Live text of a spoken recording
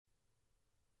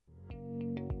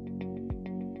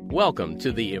Welcome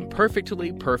to the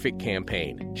Imperfectly Perfect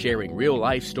campaign, sharing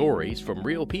real-life stories from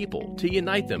real people to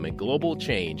unite them in global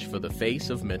change for the face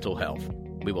of mental health.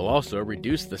 We will also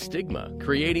reduce the stigma,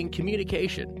 creating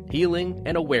communication, healing,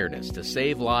 and awareness to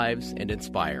save lives and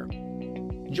inspire.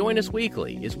 Join us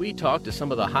weekly as we talk to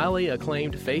some of the highly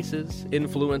acclaimed faces,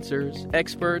 influencers,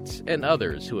 experts, and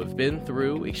others who have been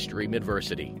through extreme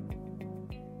adversity.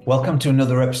 Welcome to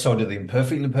another episode of the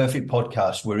Imperfectly Perfect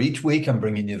podcast, where each week I'm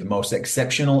bringing you the most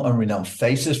exceptional and renowned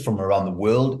faces from around the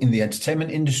world in the entertainment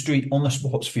industry, on the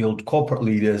sports field, corporate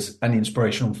leaders, and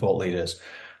inspirational thought leaders.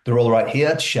 They're all right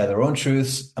here to share their own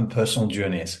truths and personal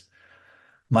journeys.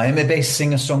 Miami-based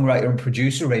singer-songwriter and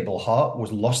producer Abel Hart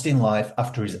was lost in life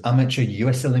after his amateur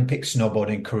US Olympic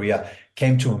snowboarding career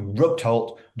came to an abrupt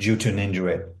halt due to an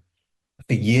injury.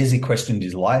 For years, he questioned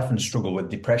his life and struggled with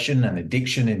depression and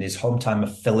addiction in his hometown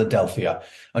of Philadelphia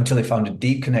until he found a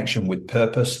deep connection with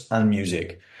purpose and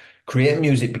music. Creating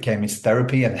music became his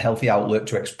therapy and healthy outlet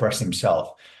to express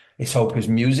himself. His hope is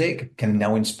music can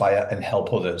now inspire and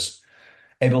help others.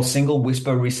 Abel's single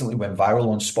Whisper recently went viral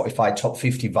on Spotify Top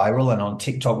 50 Viral and on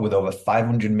TikTok with over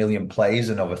 500 million plays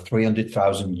and over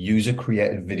 300,000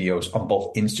 user-created videos on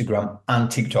both Instagram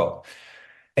and TikTok.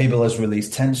 Abel has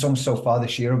released 10 songs so far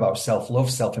this year about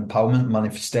self-love, self-empowerment,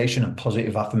 manifestation, and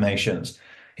positive affirmations.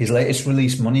 His latest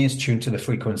release, Money, is tuned to the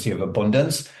frequency of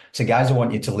abundance. So guys, I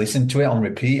want you to listen to it on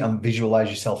repeat and visualize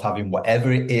yourself having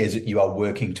whatever it is that you are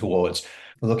working towards.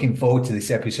 We're looking forward to this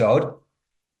episode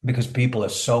because people are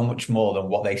so much more than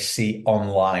what they see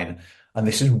online. And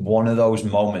this is one of those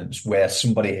moments where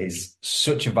somebody is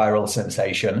such a viral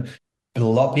sensation, but a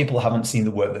lot of people haven't seen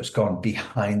the work that's gone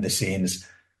behind the scenes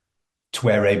to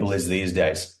where Abel is these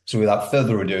days. So without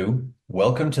further ado,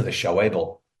 welcome to the show,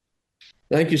 Abel.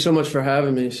 Thank you so much for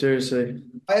having me, seriously.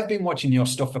 I have been watching your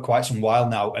stuff for quite some while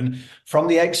now, and from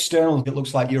the external, it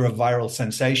looks like you're a viral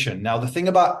sensation. Now, the thing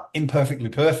about Imperfectly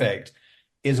Perfect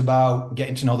is about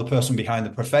getting to know the person behind the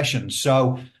profession.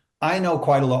 So I know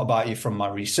quite a lot about you from my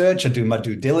research. I do my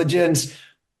due diligence,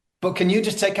 but can you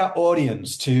just take our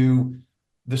audience to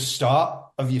the start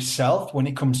of yourself when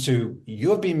it comes to,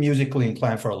 you have been musically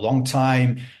inclined for a long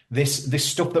time. This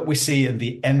stuff that we see at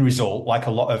the end result, like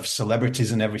a lot of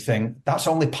celebrities and everything, that's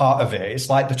only part of it. It's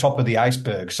like the top of the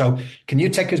iceberg. So can you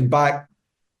take us back?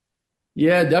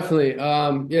 Yeah, definitely.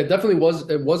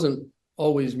 It wasn't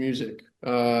always music.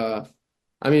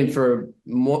 I mean, for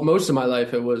most of my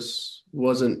life, it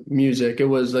wasn't music. It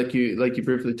was like you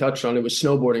briefly touched on. It was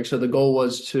snowboarding. So the goal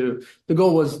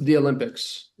was the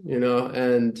Olympics,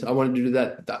 and I wanted to do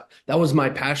that. That was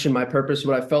my passion, my purpose,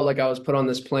 what I felt like I was put on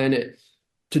this planet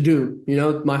to do.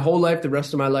 My whole life, the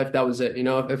rest of my life, that was it.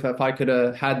 If I could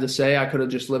have had to say, I could have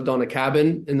just lived on a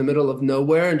cabin in the middle of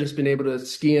nowhere and just been able to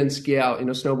ski in, ski out,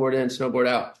 snowboard in, snowboard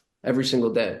out every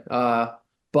single day.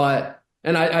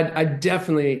 And I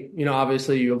definitely,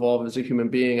 obviously you evolve as a human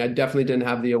being. I definitely didn't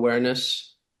have the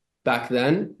awareness back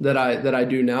then that I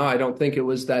do now. I don't think it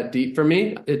was that deep for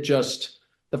me. It just,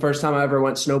 the first time I ever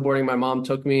went snowboarding, my mom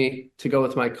took me to go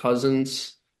with my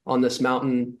cousins on this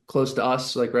mountain close to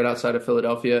us, like right outside of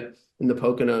Philadelphia in the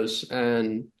Poconos.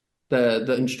 And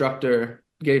the instructor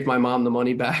gave my mom the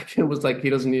money back and was like, he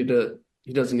doesn't need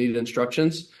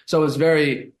instructions. So it was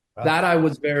that I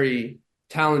was very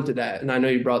talented at. And I know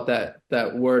you brought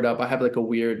that word up. I have like a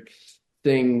weird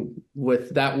thing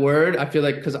with that word. I feel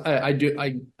like, because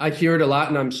I hear it a lot,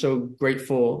 and I'm so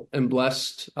grateful and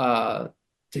blessed to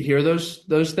hear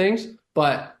those things.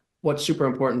 But what's super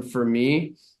important for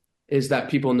me is that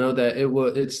people know that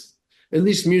it's at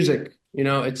least music,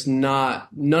 it's not,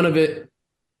 none of it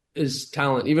is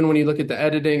talent. Even when you look at the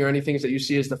editing or any things that you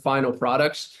see as the final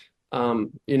products,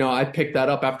 I picked that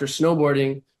up after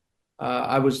snowboarding.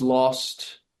 I was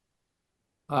lost.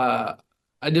 I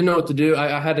didn't know what to do.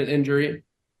 I had an injury,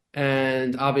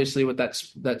 and obviously with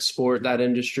that sport, that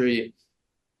industry,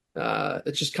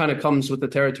 it just kind of comes with the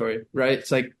territory, right?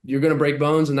 It's like you're going to break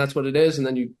bones, and that's what it is. And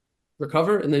then you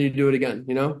recover, and then you do it again,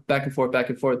 back and forth, back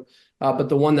and forth. But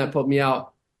the one that put me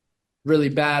out really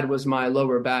bad was my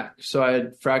lower back. So I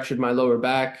had fractured my lower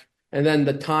back. And then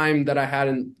the time that I had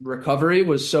in recovery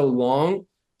was so long.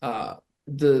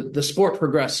 The sport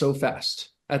progressed so fast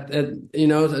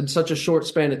in such a short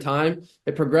span of time.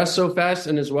 It progressed so fast.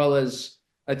 And as well as,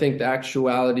 I think, the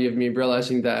actuality of me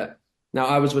realizing that now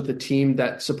I was with a team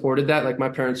that supported that. Like my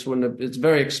parents wouldn't have, it's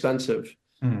very expensive,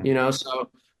 so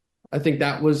I think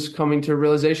that was coming to a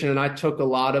realization. And I took a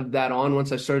lot of that on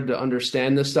once I started to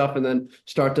understand this stuff, and then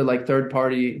start to like third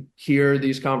party hear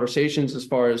these conversations as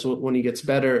far as when he gets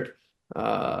better,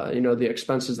 the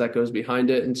expenses that goes behind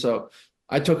it. And so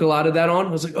I took a lot of that on. I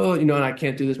was like, and I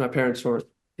can't do this. My parents weren't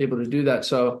able to do that.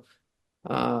 So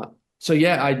So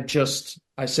yeah,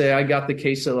 I say I got the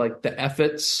case of like the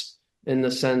efforts, in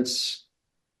the sense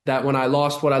that when I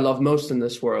lost what I love most in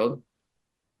this world,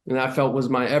 and I felt was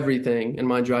my everything, and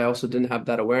mind you, I also didn't have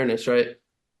that awareness, right?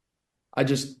 I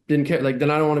just didn't care. Like,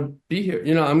 then I don't want to be here.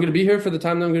 I'm going to be here for the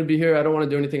time that I'm going to be here. I don't want to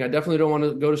do anything. I definitely don't want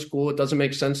to go to school. It doesn't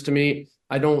make sense to me.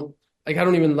 I don't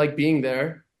even like being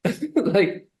there.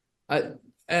 Like, I,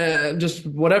 just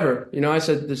whatever, I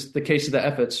said this, the case of the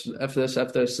efforts, F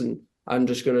this, and I'm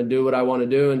just going to do what I want to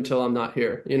do until I'm not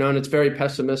here, and it's very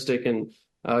pessimistic, and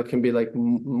can be like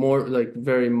more like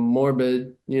very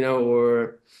morbid,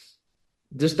 or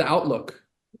just the outlook,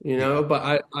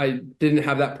 but I didn't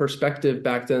have that perspective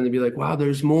back then to be like, wow,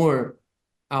 there's more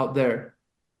out there.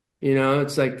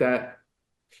 It's like that.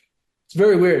 It's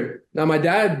very weird. Now, my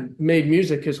dad made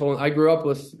music I grew up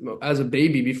with, as a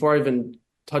baby, before I even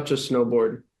touched a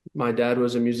snowboard. My dad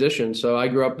was a musician. So I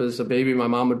grew up as a baby. My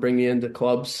mom would bring me into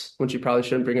clubs when she probably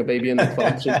shouldn't bring a baby into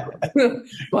clubs.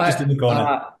 But Just in the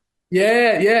corner.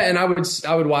 yeah. And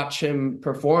I would watch him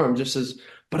perform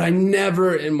but I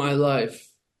never in my life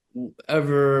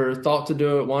ever thought to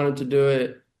do it, wanted to do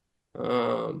it.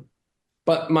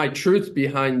 But my truth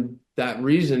behind that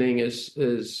reasoning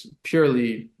is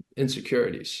purely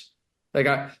insecurities. Like,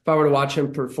 if I were to watch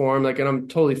him perform, like, and I'm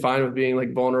totally fine with being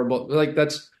like vulnerable. Like,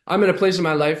 I'm in a place in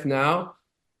my life now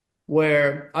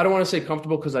where I don't want to say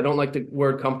comfortable, because I don't like the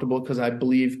word comfortable, because I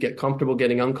believe get comfortable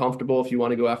getting uncomfortable if you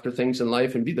want to go after things in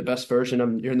life and be the best version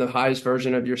of you're the highest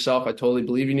version of yourself. I totally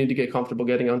believe you need to get comfortable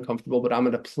getting uncomfortable, but I'm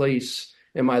in a place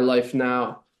in my life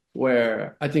now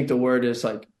where I think the word is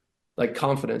like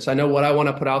confidence. I know what I want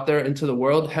to put out there into the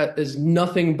world is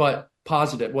nothing but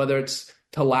positive, whether it's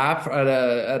to laugh at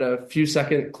a few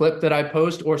second clip that I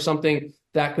post, or something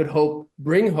that could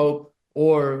bring hope,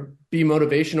 or be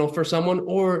motivational for someone,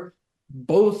 or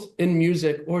both in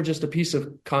music, or just a piece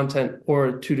of content, or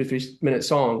a 2 to 3 minute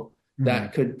song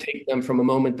that could take them from a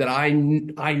moment that I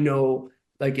know,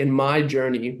 like in my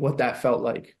journey, what that felt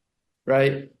like.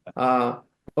 Right. But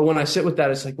when I sit with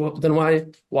that, it's like, well, then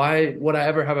why would I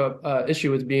ever have a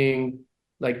issue with being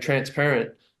like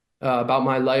transparent about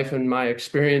my life and my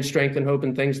experience, strength, and hope,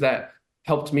 and things that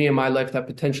helped me in my life that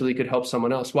potentially could help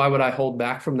someone else? Why would I hold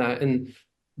back from that? And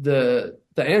the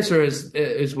answer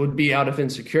would be out of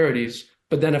insecurities.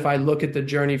 But then if I look at the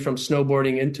journey from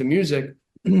snowboarding into music,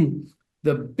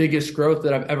 the biggest growth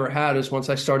that I've ever had is once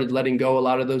I started letting go a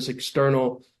lot of those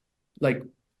external, like,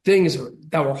 things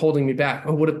that were holding me back.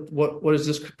 Oh, what is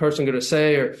this person going to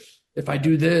say? Or if I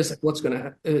do this, like, what's going to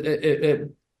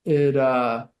happen?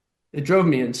 It drove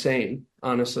me insane,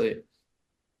 honestly.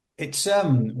 It's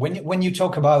when you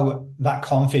talk about that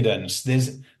confidence,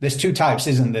 there's two types,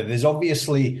 isn't there? There's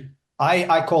obviously,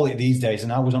 I call it these days,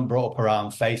 and I wasn't brought up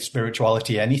around faith,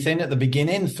 spirituality, anything at the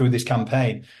beginning through this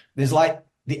campaign. There's like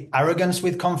the arrogance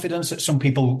with confidence that some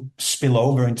people spill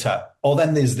over into, or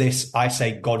then there's this, I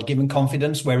say, God-given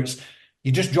confidence, where it's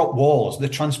you just drop walls, the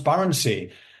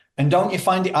transparency. And don't you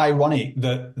find it ironic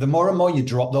that the more and more you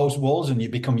drop those walls and you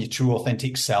become your true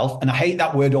authentic self? And I hate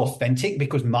that word authentic,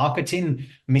 because marketing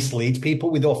misleads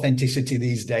people with authenticity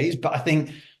these days. But I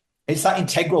think it's that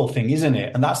integral thing, isn't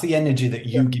it? And that's the energy that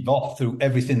you give off through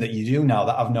everything that you do now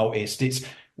that I've noticed. It's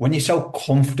when you're so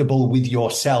comfortable with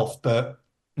yourself, but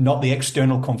not the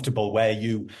external comfortable where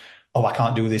I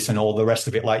can't do this and all the rest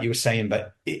of it, like you were saying.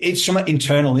 But it's something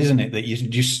internal, isn't it? That you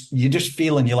just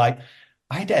feel, and you're like,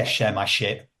 I dare share my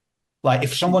shit. Like,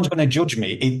 if someone's going to judge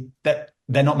me, that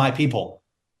they're not my people.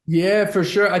 Yeah, for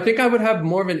sure. I think I would have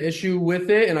more of an issue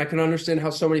with it. And I can understand how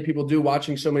so many people do,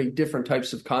 watching so many different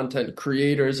types of content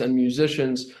creators and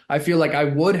musicians. I feel like I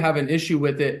would have an issue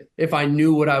with it if I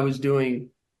knew what I was doing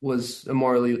was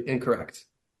morally incorrect.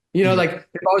 Like,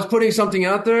 if I was putting something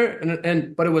out there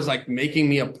but it was like making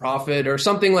me a profit or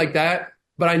something like that,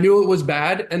 but I knew it was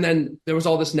bad, and then there was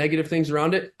all this negative things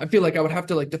around it, I feel like I would have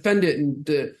to like defend it,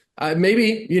 and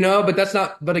maybe, but that's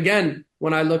not. But again,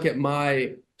 when I look at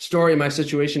my story, my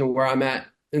situation, and where I'm at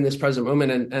in this present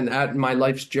moment, and at my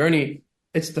life's journey,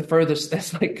 it's the furthest.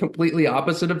 That's like completely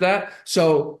opposite of that.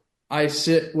 So I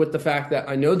sit with the fact that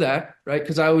I know that, right?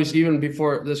 Because I always, even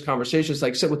before this conversation, it's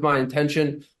like sit with my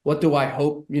intention. What do I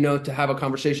hope, to have a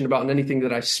conversation about, and anything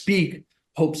that I speak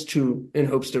hopes to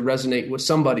resonate with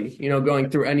somebody, going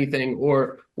through anything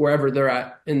or wherever they're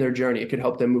at in their journey. It could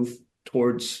help them move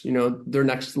towards, their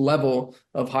next level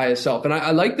of highest self. And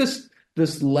I like this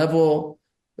level.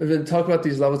 I've been talking about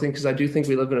these level things because I do think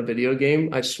we live in a video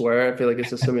game. I swear, I feel like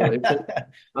it's a simulation.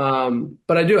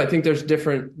 But I think there's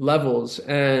different levels,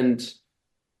 and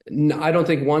I don't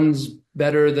think one's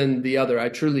better than the other. I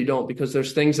truly don't, because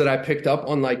there's things that I picked up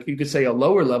on, like, you could say a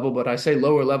lower level, but I say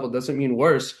lower level doesn't mean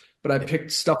worse. but I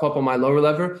picked stuff up on my lower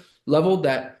level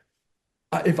that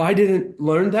if I didn't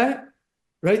learn that,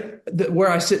 right, where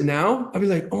I sit now, I'd be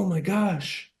like, oh my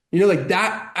gosh, like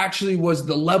that actually was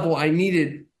the level I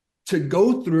needed to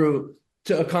go through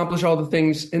to accomplish all the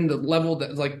things in the level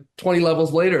that's like 20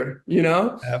 levels later,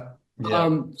 Yep.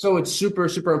 Yeah. So it's super,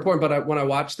 super important. But when I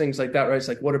watch things like that, right, it's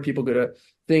like, what are people going to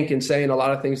think and say? And a lot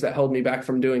of things that held me back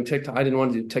from doing TikTok. I didn't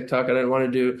want to do TikTok. I didn't want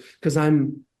to do, because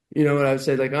I'm, what I would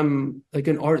say, like, I'm like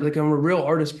an art, like I'm a real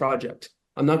artist project.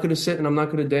 I'm not going to sit and I'm not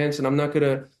going to dance and I'm not going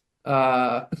to,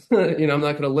 I'm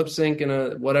not going to lip sync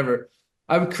and whatever.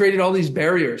 I've created all these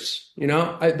barriers,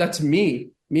 that's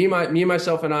me,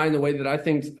 myself, and I, in the way that I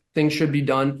think things should be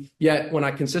done. Yet when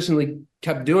I consistently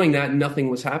kept doing that, nothing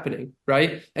was happening,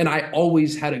 right? And I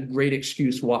always had a great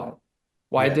excuse why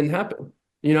it didn't happen,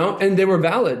 and they were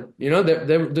valid,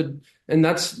 and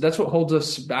that's what holds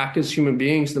us back as human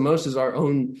beings the most, is our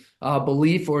own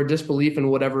belief or disbelief in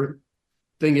whatever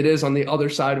thing it is on the other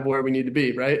side of where we need to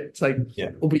be, right? It's like,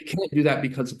 well, we can't do that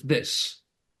because of this.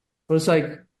 But it's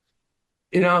like,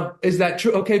 is that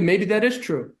true? Okay, maybe that is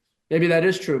true. Maybe that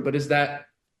is true, but is that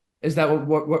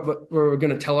what we're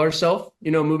going to tell ourselves,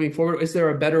 moving forward? Is there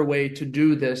a better way to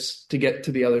do this to get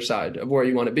to the other side of where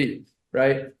you want to be,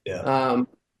 right? Yeah.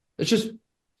 It's just,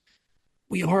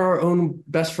 we are our own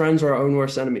best friends or our own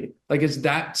worst enemy. Like, it's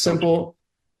that simple.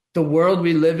 The world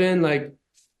we live in, like,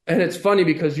 and it's funny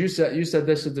because you said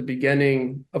this at the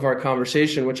beginning of our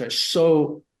conversation, which I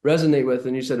so resonate with,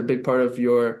 and you said a big part of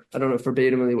your, I don't know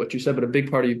verbatimly what you said, but a big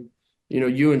part of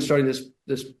you and starting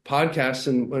this podcast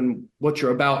and what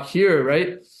you're about here,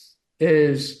 right,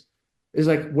 is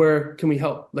like, where can we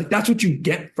help? Like, that's what you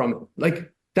get from it.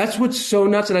 Like, that's what's so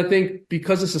nuts. And I think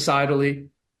because of societally,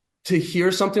 to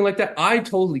hear something like that, I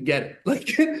totally get it. Like,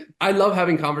 I love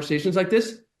having conversations like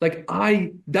this. Like,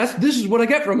 this is what I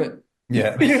get from it.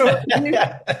 Yeah. What I mean?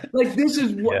 Like, this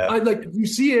is what I like. You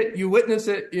see it, you witness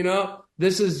it,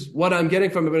 this is what I'm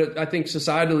getting from it. But I think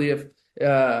societally, if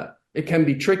it can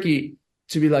be tricky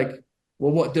to be like,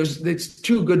 well, it's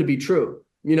too good to be true.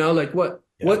 Like, what's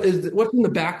in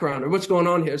the background, or what's going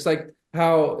on here? It's like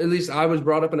how, at least I was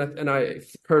brought up, and I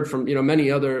heard from, many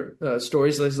other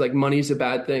stories. It's like, money's a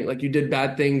bad thing. Like, you did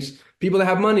bad things. People that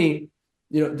have money,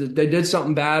 they did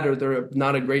something bad, or they're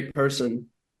not a great person.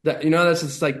 That, that's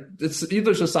just like, it's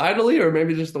either societally or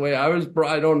maybe just the way I was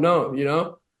brought. I don't know,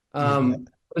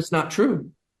 It's not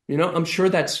true. I'm sure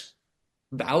that's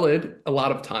valid a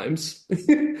lot of times.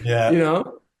 Yeah.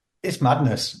 It's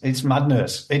madness. It's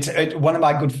madness. It's one of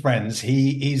my good friends.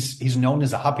 He's known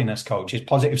as a happiness coach. It's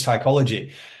positive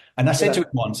psychology. And I said to him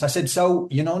once, I said, so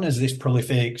you're known as this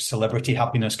prolific celebrity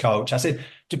happiness coach. I said,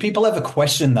 do people ever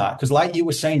question that? Because like you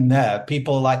were saying there,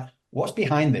 people are like, what's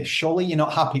behind this? Surely you're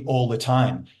not happy all the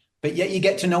time. But yet you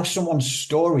get to know someone's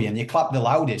story and you clap the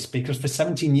loudest, because for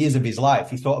 17 years of his life,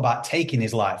 he thought about taking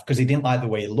his life because he didn't like the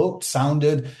way he looked,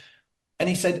 sounded. And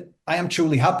he said, I am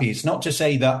truly happy. It's not to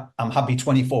say that I'm happy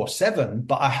 24/7,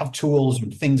 but I have tools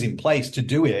and things in place to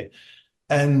do it.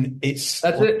 And that's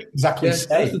it. Exactly. That's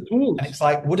the tools. And it's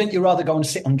like, wouldn't you rather go and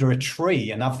sit under a tree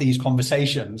and have these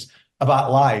conversations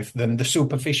about life than the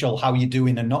superficial, how you're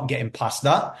doing, and not getting past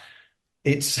that?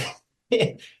 It's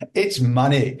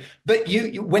money. But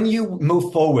you when you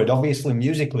move forward, obviously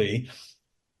musically,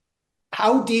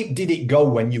 how deep did it go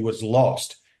when you was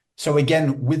lost? So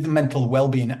again, with the mental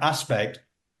well-being aspect,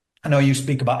 I know you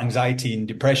speak about anxiety and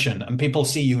depression, and people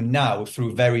see you now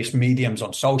through various mediums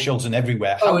on socials and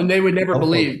everywhere. And they would never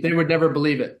believe. They would never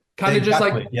believe it. Kind of just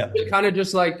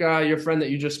like your friend that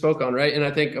you just spoke on, right? And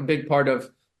I think a big part of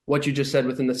what you just said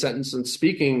within the sentence and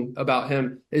speaking about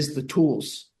him is the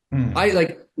tools.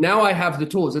 Now I have the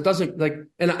tools. It doesn't like,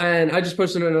 and I just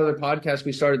posted another podcast.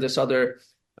 We started this other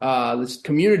this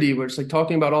community where it's like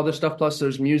talking about all this stuff. Plus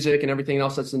there's music and everything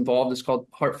else that's involved. It's called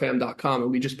heartfam.com.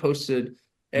 And we just posted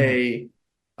a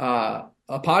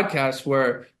podcast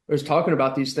where I was talking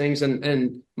about these things.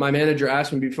 And my manager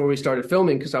asked me before we started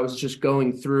filming, because I was just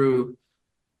going through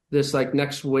this like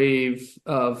next wave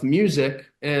of music.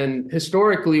 And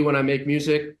historically, when I make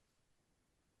music,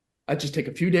 I just take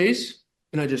a few days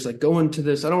and I just like go into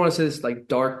this, I don't want to say this like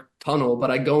dark tunnel, but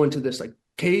I go into this like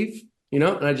cave, and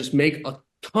I just make a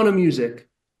ton of music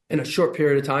in a short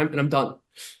period of time and I'm done.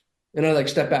 And I like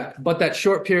step back. But that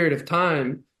short period of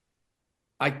time,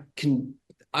 I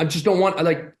just don't want,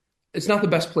 it's not the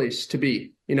best place to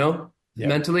be,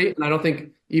 mentally. And I don't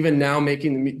think even now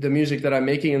making the music that I'm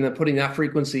making and then putting that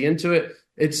frequency into it,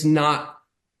 it's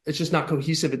just not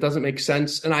cohesive. It doesn't make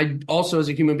sense. And I also, as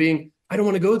a human being, I don't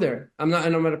want to go there. I'm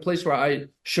at a place where I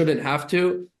shouldn't have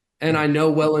to. And I know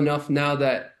well enough now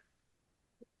that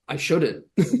I shouldn't,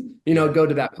 go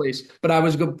to that place.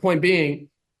 But point being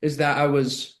is that I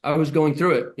was going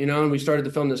through it, and we started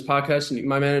to film this podcast, and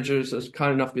my manager was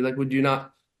kind enough to be like, would you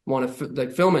not want to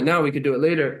film it now? We could do it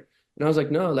later. And I was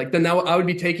like, no, like then now I would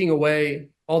be taking away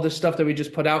all this stuff that we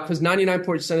just put out, because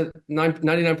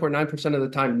 99.9% of the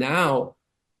time now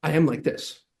I am like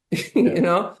this,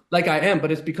 like I am,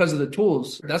 but it's because of the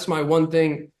tools. That's my one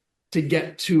thing to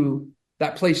get to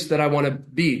that place that I want to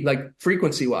be, like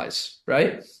frequency wise.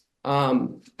 Right.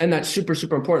 And that's super,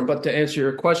 super important. But to answer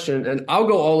your question, and I'll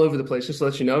go all over the place, just to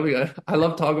let you know, because I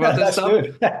love talking about this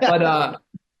stuff.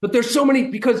 But there's so many,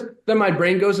 because then my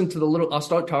brain goes into I'll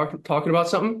start talking about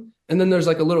something. And then there's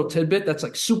like a little tidbit that's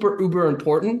like super uber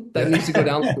important that needs to go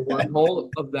down the wormhole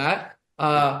of that.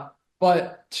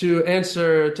 But to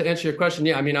answer your question,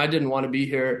 yeah, I mean, I didn't want to be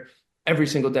here every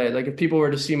single day. Like if people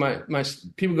were to see my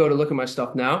people go to look at my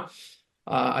stuff now,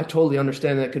 I totally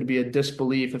understand that could be a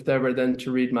disbelief if they were then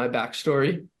to read my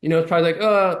backstory. It's probably like,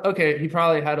 okay, he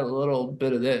probably had a little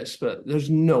bit of this, but there's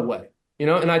no way,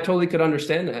 and I totally could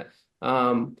understand that.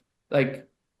 Like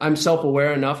I'm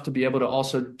self-aware enough to be able to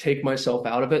also take myself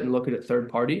out of it and look at it third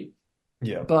party.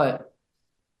 Yeah. But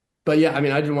yeah, I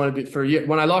mean, I didn't want to be for a year.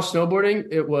 When I lost snowboarding,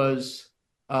 it was,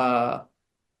 that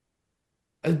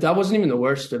wasn't even the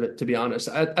worst of it, to be honest.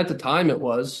 At the time it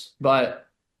was, but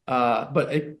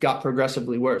it got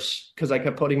progressively worse because I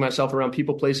kept putting myself around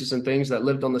people, places, and things that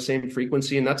lived on the same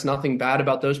frequency. And that's nothing bad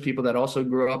about those people that also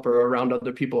grew up or around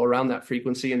other people around that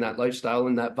frequency and that lifestyle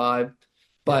and that vibe.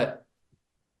 But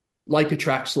like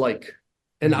attracts like,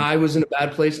 and I was in a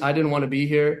bad place. I didn't want to be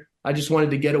here. I just wanted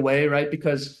to get away, right?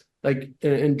 Because like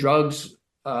in drugs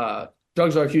are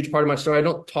a huge part of my story. I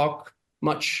don't talk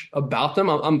much about them.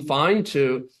 I'm fine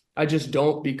to, I just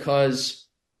don't, because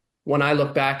when I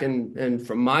look back and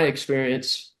from my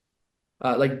experience,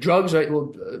 like drugs, right?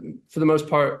 Well, for the most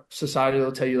part, society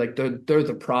will tell you like they're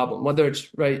the problem, whether it's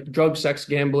right, drugs, sex,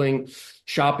 gambling,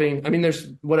 shopping. I mean, there's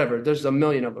a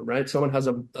million of them, right? Someone has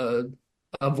a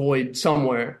void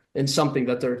somewhere in something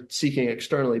that they're seeking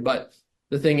externally. But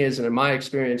the thing is, and in my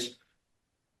experience,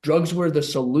 drugs were the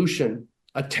solution,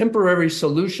 a temporary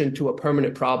solution to a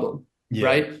permanent problem,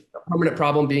 right? A permanent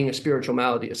problem being a spiritual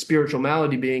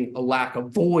malady being a lack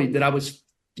of void that I was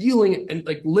feeling and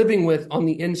like living with on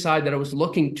the inside that I was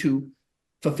looking to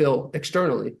fulfill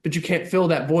externally. But you can't fill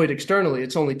that void externally.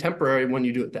 It's only temporary when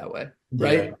you do it that way,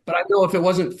 right? Yeah. But I know if it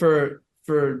wasn't for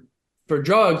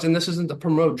drugs, and this isn't to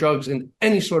promote drugs in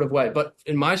any sort of way, but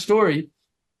in my story,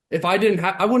 if I didn't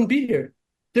have, I wouldn't be here.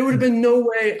 There would have been no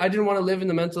way. I didn't want to live in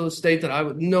the mental state that I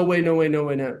would. No way. I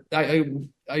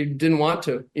didn't want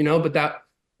to, but that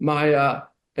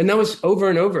and that was over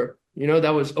and over,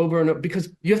 that was over and over, because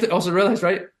you have to also realize,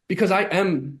 right? Because I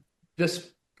am this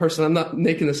person. I'm not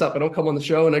making this up. I don't come on the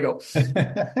show and I go,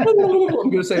 I'm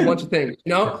going to say a bunch of things,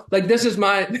 like this is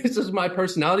my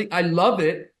personality. I love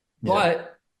it.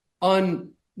 But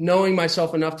on knowing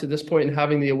myself enough to this point and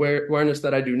having the awareness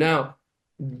that I do now,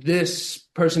 this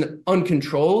person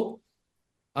uncontrolled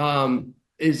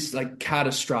is like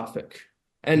catastrophic,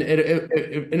 and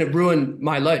it ruined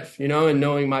my life, and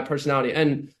knowing my personality.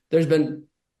 And there's been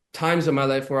times in my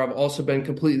life where I've also been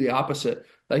completely opposite,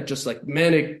 like just like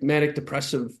manic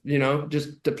depressive,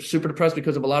 just super depressed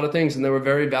because of a lot of things, and they were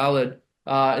very valid.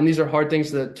 And these are hard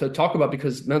things to talk about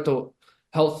because mental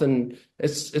health, and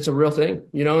it's a real thing,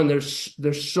 and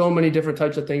there's so many different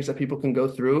types of things that people can go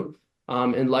through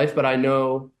in life. But I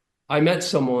know I met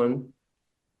someone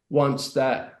once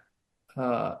that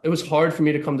it was hard for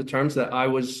me to come to terms that I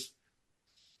was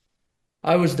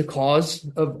the cause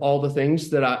of all the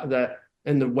things that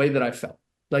and the way that I felt.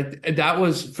 Like that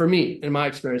was, for me, in my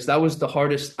experience, that was the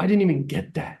hardest. I didn't even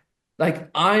get that. Like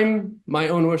I'm my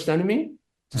own worst enemy,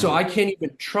 so I can't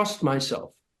even trust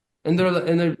myself. And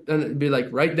it'd be like,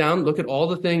 write down, look at all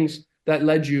the things that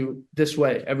led you this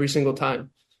way every single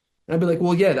time. And I'd be like,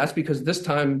 well, yeah, that's because this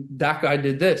time that guy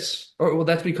did this. Or, well,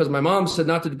 that's because my mom said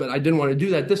not to, but I didn't want to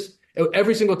do that.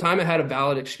 Every single time I had a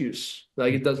valid excuse.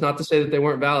 Like it does not to say that they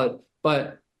weren't valid.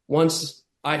 But once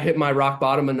I hit my rock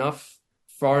bottom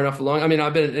far enough along, I mean,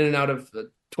 I've been in and out of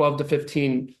 12 to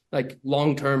 15, like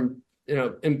long-term,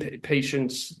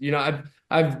 impatience,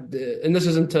 and this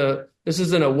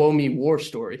isn't a woe me war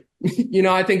story.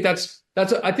 I think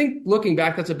I think looking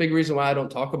back, that's a big reason why I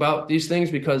don't talk about these things,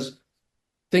 because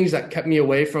things that kept me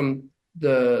away from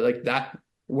that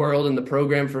world and the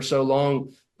program for so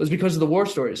long was because of the war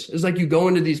stories. It's like you go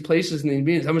into these places and these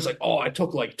meetings, I'm just like, oh, I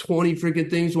took like 20 freaking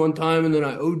things one time and then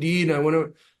I OD'd and I went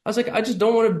over. I was like, I just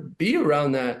don't want to be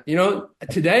around that.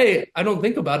 Today I don't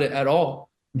think about it at all.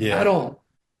 At all.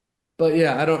 But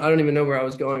yeah, I don't even know where I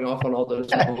was going off on all those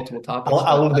multiple topics, I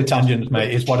but love the tangents,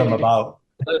 mate. It's what I'm about.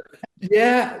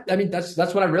 yeah, I mean that's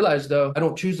what I realized though. I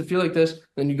don't choose to feel like this.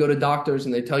 Then you go to doctors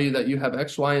and they tell you that you have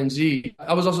X, Y, and Z.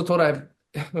 I was also told I have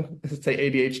say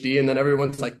ADHD, and then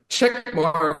everyone's like, check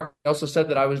mark. I also said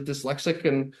that I was dyslexic,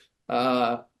 and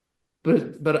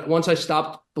but once I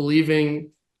stopped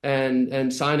believing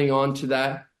and signing on to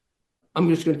that, I'm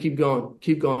just going to keep going,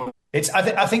 keep going.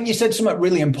 I think you said something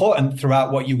really important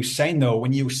throughout what you were saying, though,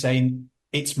 when you were saying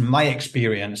it's my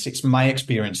experience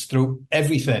through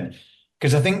everything.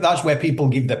 Because I think that's where people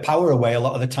give their power away a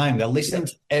lot of the time. They're listening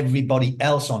to everybody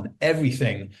else on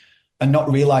everything and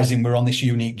not realizing we're on this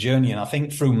unique journey. And I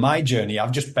think through my journey,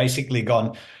 I've just basically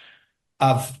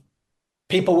I've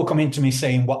people were coming to me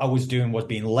saying what I was doing was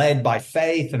being led by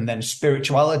faith and then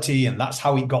spirituality. And that's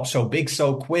how it got so big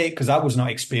so quick, because I was not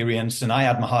experienced and I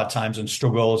had my hard times and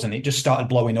struggles, and it just started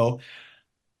blowing up.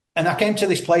 And I came to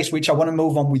this place, which I want to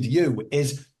move on with you,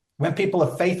 is when people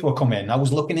of faith were coming, I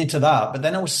was looking into that, but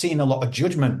then I was seeing a lot of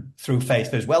judgment through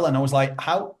faith as well. And I was like,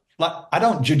 I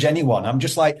don't judge anyone. I'm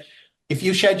just like, if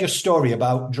you shared your story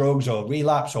about drugs or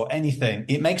relapse or anything,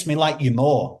 it makes me like you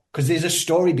more because there's a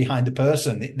story behind the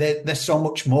person. There's so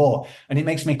much more. And it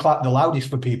makes me clap the loudest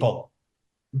for people.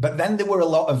 But then there were a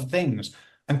lot of things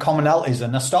and commonalities.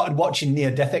 And I started watching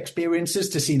near-death experiences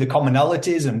to see the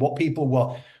commonalities and what people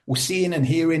were seeing and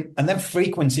hearing. And then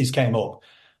frequencies came up.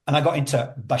 And I got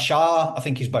into Bashar, I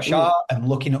think he's Bashar, and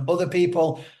looking at other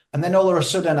people. And then all of a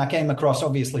sudden I came across,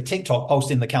 obviously, TikTok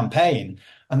posting the campaign.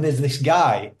 And there's this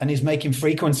guy and he's making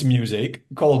frequency music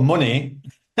called Money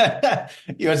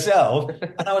Yourself.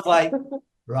 And I was like,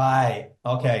 right,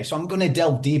 okay. So I'm going to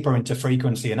delve deeper into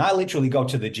frequency. And I literally go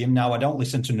to the gym now. I don't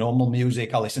listen to normal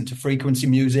music. I listen to frequency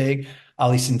music. I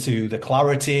listen to the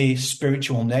clarity,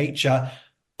 spiritual nature.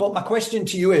 But my question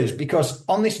to you is, because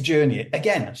on this journey,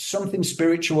 again, something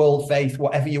spiritual, faith,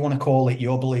 whatever you want to call it,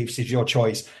 your beliefs is your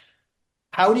choice.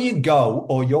 How do you go,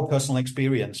 or your personal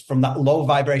experience, from that low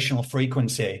vibrational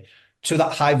frequency to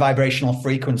that high vibrational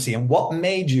frequency? And what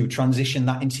made you transition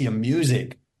that into your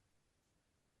music?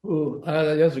 Ooh,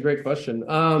 that's a great question.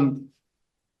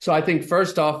 So I think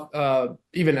first off,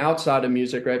 even outside of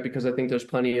music, right? Because I think there's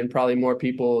plenty and probably more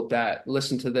people that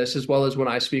listen to this, as well as when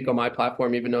I speak on my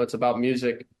platform, even though it's about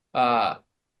music.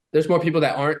 There's more people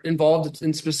that aren't involved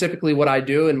in specifically what I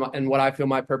do, and what I feel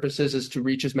my purpose is to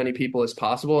reach as many people as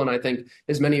possible. And I think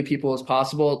as many people as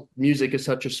possible, music is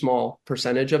such a small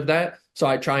percentage of that. So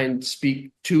I try and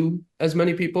speak to as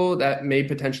many people that may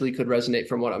potentially could resonate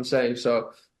from what I'm saying. So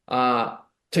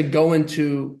to go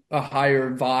into a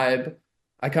higher vibe,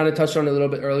 I kind of touched on it a little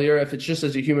bit earlier. If it's just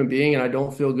as a human being and I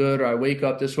don't feel good or I wake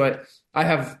up this way,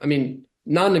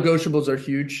 non-negotiables are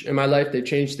huge in my life. They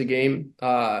changed the game.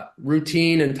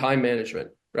 Routine and time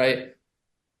management, right?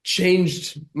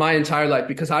 Changed my entire life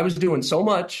because I was doing so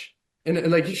much.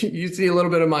 And like you see a little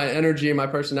bit of my energy and my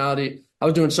personality. I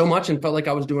was doing so much and felt like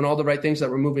I was doing all the right things that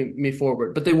were moving me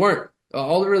forward, but they weren't.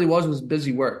 All it really was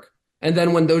busy work. And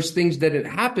then when those things didn't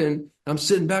happen, I'm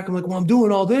sitting back. I'm like, well, I'm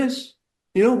doing all this.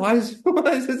 Why is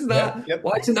this not?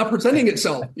 Why is it not presenting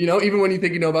itself? Even when you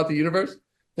think about the universe.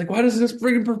 Like, why does this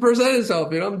freaking present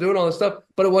itself? I'm doing all this stuff,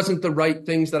 but it wasn't the right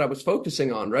things that I was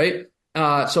focusing on, right?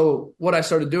 So what I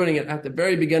started doing at the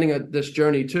very beginning of this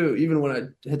journey too, even when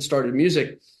I had started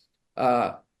music,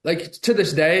 like to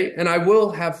this day, and I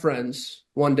will have friends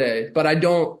one day, but I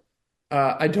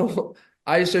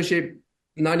associate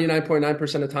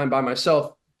 99.9% of the time by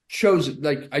myself.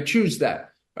 I choose that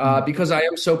because I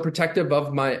am so protective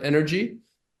of my energy.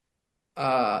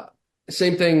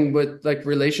 Same thing with like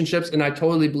relationships. And I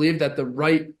totally believe that the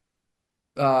right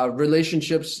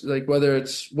relationships, like whether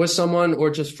it's with someone or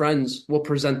just friends, will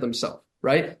present themselves,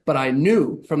 right? But I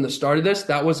knew from the start of this,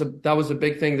 that was a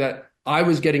big thing that I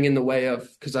was getting in the way of,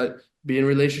 because I be in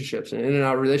relationships and in and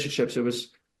out of relationships.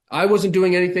 I wasn't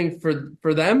doing anything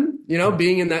for them,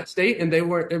 being in that state, and it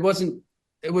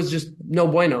was just no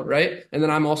bueno, right? And then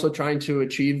I'm also trying to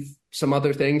achieve some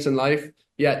other things in life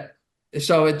yet.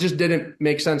 So it just didn't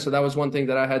make sense. So that was one thing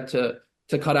that I had to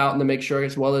cut out and to make sure,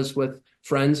 as well as with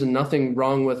friends, and nothing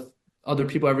wrong with other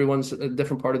people. Everyone's a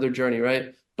different part of their journey,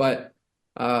 right? But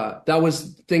that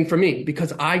was the thing for me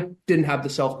because I didn't have the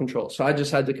self-control. So I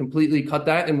just had to completely cut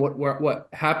that. And what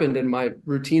happened in my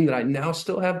routine that I now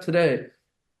still have today,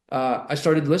 I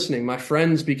started listening. My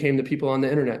friends became the people on the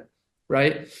internet,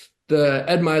 right? The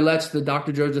Ed Milet's, the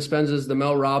Dr. Joe Dispenzas, the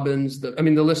Mel Robbins, the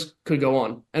list could go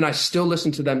on. And I still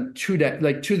listen to them to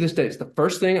this day. It's the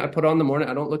first thing I put on in the morning.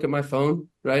 I don't look at my phone,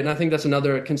 right? And I think that's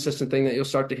another consistent thing that you'll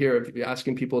start to hear if you're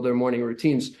asking people their morning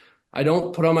routines. I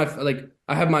don't put on my, like,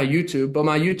 I have my YouTube, but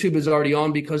my YouTube is already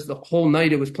on because the whole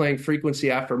night it was playing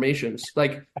frequency affirmations.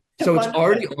 Like, so it's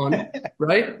already on,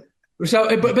 right?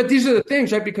 So, but these are the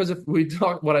things, right? Because if we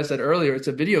talk what I said earlier, it's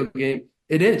a video game.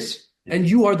 It is. And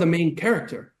you are the main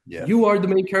character. Yeah. You are the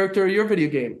main character of your video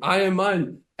game. I am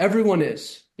mine. Everyone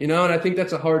is, and I think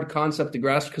that's a hard concept to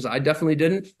grasp because I definitely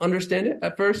didn't understand it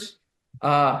at first.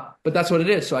 But that's what it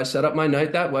is. So I set up my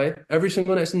night that way. Every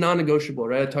single night, it's non-negotiable,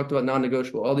 right? I talked about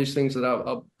non-negotiable. All these things that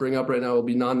I'll bring up right now will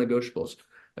be non-negotiables.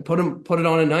 I put it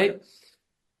on at night.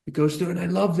 It goes through, and I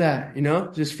love that,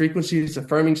 just frequencies,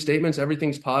 affirming statements,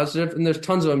 everything's positive. And there's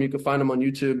tons of them. You can find them on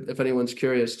YouTube if anyone's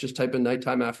curious. Just type in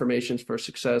nighttime affirmations for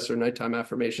success or nighttime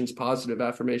affirmations, positive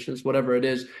affirmations, whatever it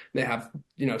is. They have,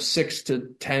 6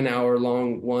 to 10 hour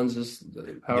long ones, is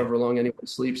however long anyone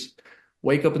sleeps.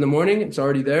 Wake up in the morning, it's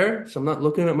already there. So I'm not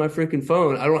looking at my freaking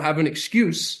phone. I don't have an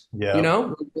excuse,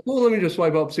 Well, let me just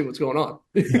swipe up, see what's going on.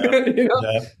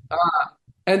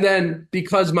 And then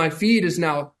because my feed is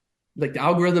now, like, the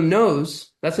algorithm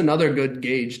knows, that's another good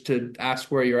gauge to ask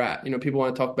where you're at. People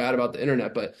want to talk bad about the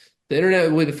internet, but the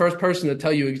internet will be the first person to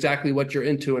tell you exactly what you're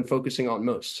into and focusing on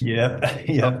most.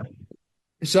 Yeah.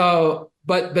 So,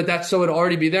 but that's, so it'll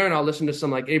already be there, and I'll listen to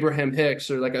some like Abraham Hicks,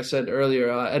 or like I said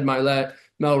earlier, Ed Milet,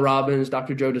 Mel Robbins,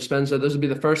 Dr. Joe Dispenza. Those would be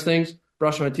the first things.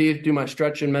 Brush my teeth, do my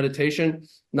stretch and meditation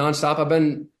nonstop. I've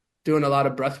been doing a lot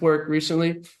of breath work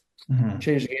recently.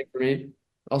 Changed the game for me.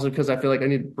 Also because I feel like I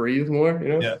need to breathe more,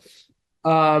 Yeah.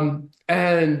 And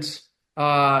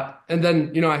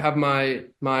then, I have my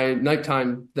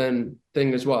nighttime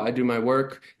thing as well. I do my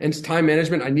work, and it's time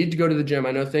management. I need to go to the gym.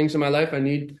 I know things in my life. I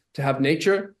need to have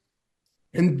nature,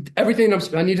 and everything.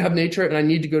 I need to have nature, and I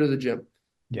need to go to the gym.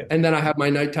 Yeah. And then I have my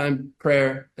nighttime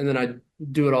prayer, and then I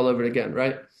do it all over again.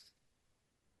 Right.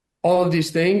 All of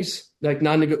these things, like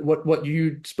what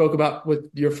you spoke about with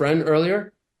your friend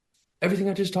earlier, everything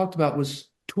I just talked about was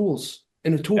tools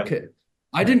in a toolkit.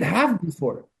 I didn't have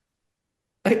before.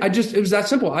 It was that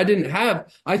simple.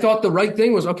 I thought the right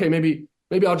thing was, okay, maybe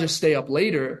I'll just stay up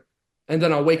later, and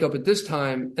then I'll wake up at this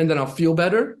time, and then I'll feel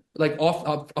better. Like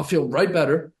I'll feel right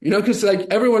better, because like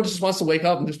everyone just wants to wake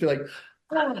up and just be like,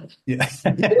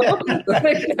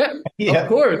 Yeah. Of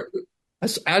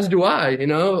course, as do I,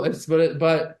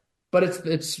 but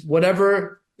it's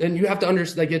whatever. And you have to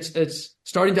understand, like, it's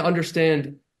starting to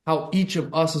understand how each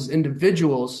of us as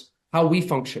individuals, how we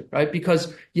function, right?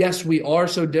 Because yes, we are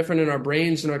so different in our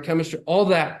brains and our chemistry, all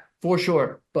that for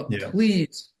sure. But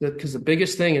please, because the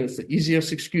biggest thing, and it's the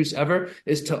easiest excuse ever,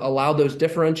 is to allow those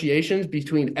differentiations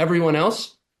between everyone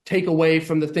else take away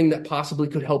from the thing that possibly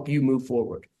could help you move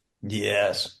forward.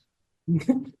 Yes.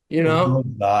 I love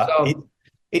that.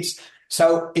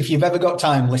 So if you've ever got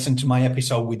time, listen to my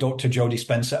episode with Dr. Joe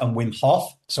Dispenza and Wim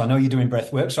Hof. So I know you're doing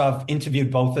breath work. So I've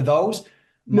interviewed both of those.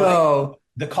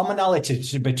 The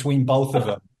commonality between both of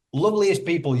them, loveliest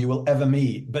people you will ever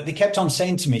meet. But they kept on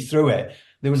saying to me through it,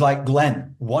 they was like,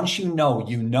 Glenn, once you know,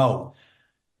 you know.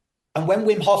 And when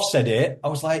Wim Hof said it, I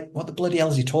was like, what the bloody hell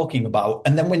is he talking about?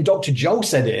 And then when Dr. Joe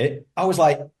said it, I was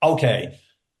like, okay,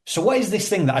 so what is this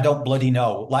thing that I don't bloody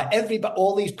know? Like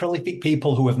all these prolific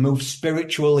people who have moved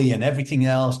spiritually and everything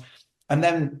else. And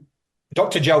then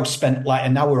Dr. Joe spent like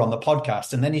an hour on the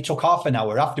podcast, and then he took half an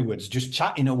hour afterwards just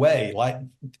chatting away. Like,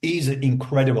 he's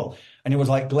incredible. And he was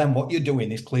like, Glenn, what you're doing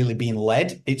is clearly being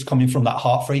led. It's coming from that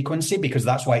heart frequency, because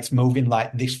that's why it's moving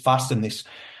like this fast and this,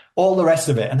 all the rest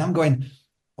of it. And I'm going,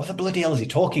 what the bloody hell is he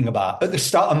talking about? At the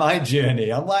start of my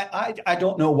journey, I'm like, I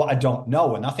don't know what I don't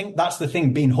know. And I think that's the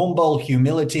thing, being humble,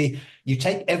 humility, you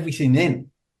take everything in.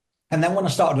 And then when I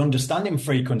started understanding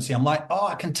frequency, I'm like, oh,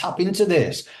 I can tap into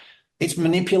this. It's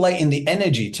manipulating the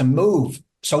energy to move.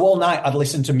 So all night I'd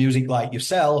listen to music like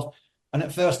yourself. And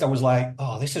at first I was like,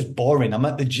 oh, this is boring. I'm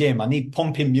at the gym. I need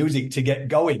pumping music to get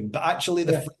going. But actually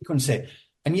the frequency,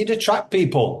 and you'd attract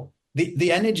people,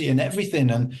 the energy and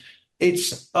everything. And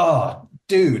it's, oh,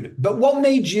 dude. But what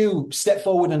made you step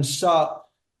forward and start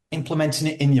implementing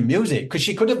it in your music? Because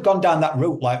she could have gone down that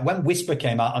route. Like when Whisper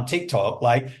came out on TikTok,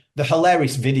 like the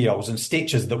hilarious videos and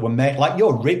stitches that were made, like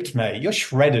you're ripped, mate. You're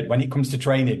shredded when it comes to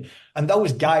training. And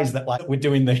those guys that like were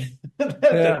doing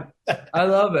I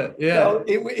love it. Yeah. So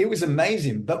it was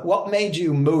amazing. But what made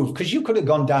you move? Because you could have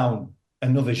gone down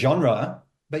another genre,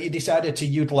 but you decided to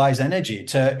utilize energy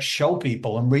to show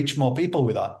people and reach more people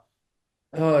with that.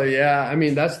 Oh yeah. I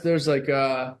mean, there's like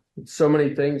so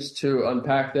many things to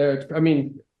unpack there. I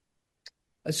mean,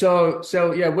 so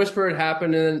yeah, Whisper had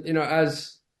happened, and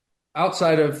as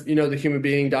outside of the human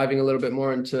being, diving a little bit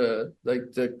more into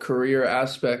like the career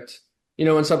aspect,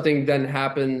 when something then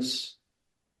happens,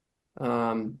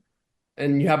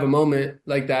 and you have a moment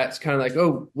like that, it's kind of like,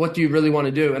 oh, what do you really want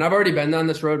to do? And I've already been down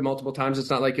this road multiple times. It's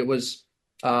not like it was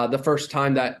the first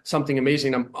time that something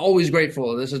amazing. I'm always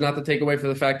grateful. This is not to take away for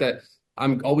the fact that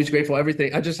I'm always grateful for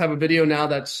everything. I just have a video now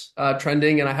that's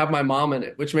trending, and I have my mom in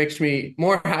it, which makes me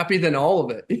more happy than all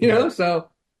of it, you know? So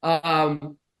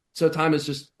time is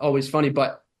just always funny,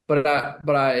 but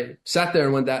I sat there,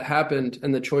 and when that happened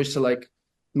and the choice to like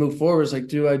move forward is like,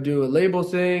 do I do a label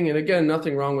thing? And again,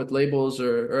 nothing wrong with labels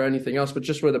or anything else, but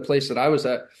just where the place that I was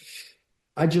at,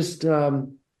 I just,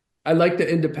 I like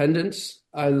the independence.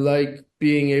 I like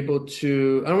being able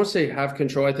to, I don't want to say have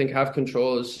control. I think have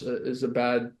control is a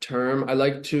bad term. I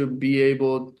like to be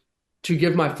able to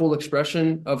give my full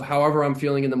expression of however I'm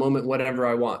feeling in the moment, whatever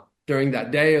I want during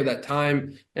that day or that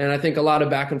time. And I think a lot of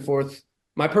back and forth,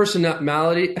 my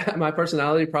personality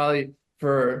probably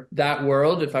for that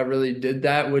world, if I really did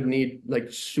that, would need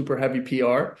like super heavy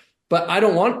PR. But I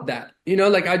don't want that, you know,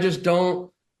 like I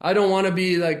don't want to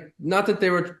be like, not that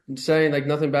they were saying like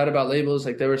nothing bad about labels,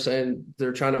 like they were saying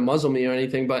they're trying to muzzle me or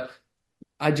anything, but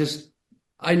I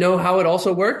know how it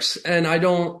also works. And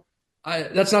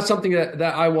that's not something that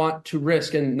I want to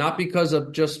risk. And not because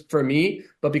of just for me,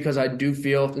 but because I do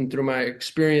feel, and through my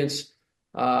experience,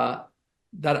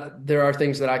 that there are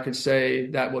things that I could say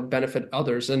that would benefit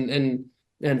others and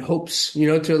hopes, you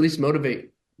know, to at least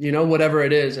motivate, you know, whatever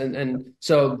it is. And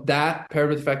so that paired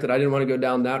with the fact that I didn't want to go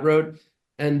down that road.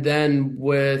 And then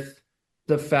with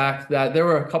the fact that there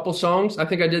were a couple songs I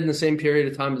think I did in the same period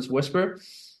of time as Whisper.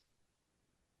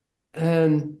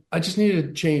 And I just needed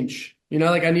to change, you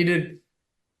know, like I needed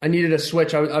a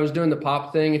switch. I was doing the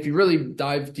pop thing. If you really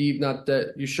dive deep, not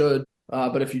that you should,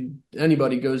 but if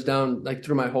anybody goes down like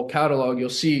through my whole catalog, you'll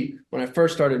see when I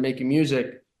first started making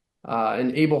music,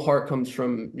 an able heart comes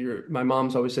from my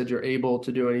mom's always said, you're able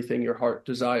to do anything your heart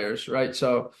desires. Right.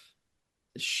 So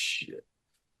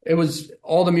it was,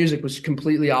 all the music was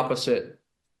completely opposite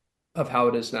of how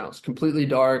it is now. It's completely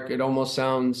dark. It almost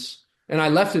sounds, and I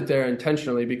left it there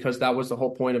intentionally because that was the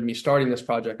whole point of me starting this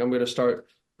project. I'm going to start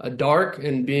a dark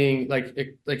and being like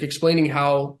explaining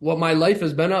what my life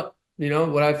has been up, you know,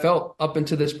 what I felt up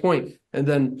until this point. And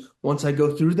then once I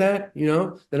go through that, you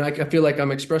know, then I feel like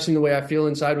I'm expressing the way I feel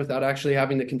inside without actually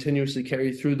having to continuously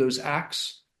carry through those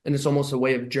acts. And it's almost a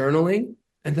way of journaling.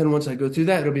 And then once I go through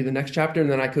that, it'll be the next chapter.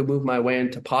 And then I could move my way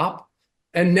into pop.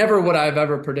 And never would I have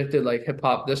ever predicted like hip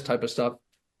hop, this type of stuff.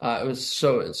 It was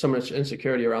so much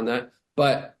insecurity around that.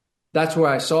 But that's where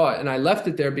I saw it. And I left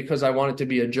it there because I want it to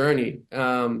be a journey.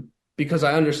 Because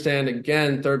I understand,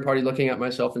 again, third party looking at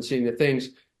myself and seeing the things,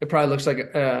 it probably looks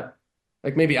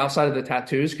like maybe outside of the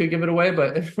tattoos could give it away,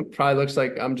 but it probably looks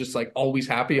like I'm just like always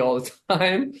happy all the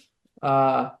time.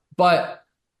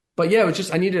 But yeah, it was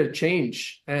just, I needed a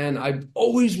change. And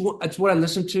it's what I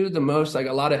listened to the most, like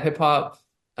a lot of hip hop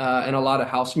and a lot of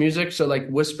house music. So like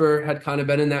Whisper had kind of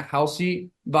been in that housey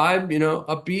vibe, you know,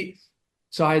 upbeat.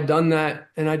 So I had done that.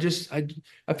 And I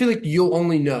feel like you'll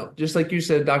only know, just like you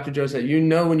said, Dr. Joe said, you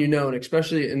know when you know, and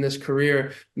especially in this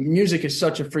career, music is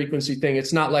such a frequency thing.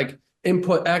 It's not like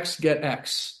input X, get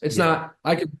X. It's not,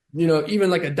 I could, you know, even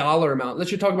like a dollar amount. Let's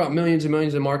just talk about millions and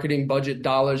millions of marketing budget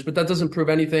dollars, but that doesn't prove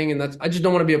anything. And I just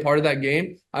don't want to be a part of that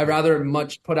game. I'd rather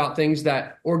much put out things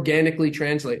that organically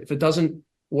translate. If it doesn't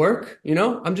work, you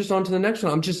know, I'm just on to the next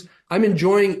one. I'm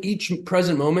enjoying each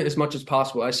present moment as much as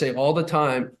possible. I say all the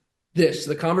time,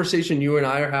 the conversation you and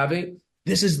I are having,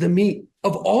 this is the meat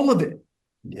of all of it.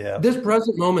 Yeah. This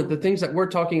present moment, the things that we're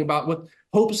talking about with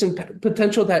hopes and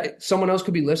potential that someone else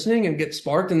could be listening and get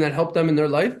sparked and that help them in their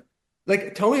life.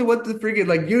 Like, tell me what the freaking,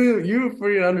 like you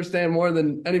freaking understand more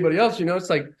than anybody else, you know, it's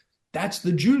like, that's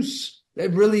the juice.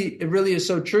 It really is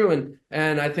so true.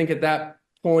 And I think at that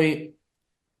point,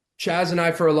 Chaz and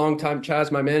I for a long time,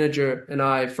 Chaz, my manager, and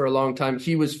I for a long time,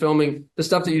 he was filming the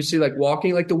stuff that you see, like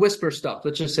walking, like the Whisper stuff.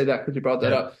 Let's just say that because you brought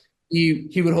that up. He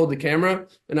would hold the camera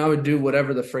and I would do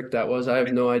whatever the frick that was. I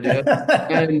have no idea.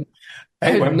 And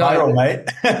it went viral, mate.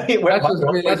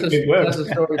 That's a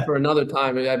story for another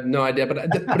time. I have no idea.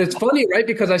 But it's funny, right?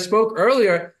 Because I spoke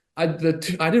earlier, I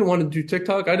didn't want to do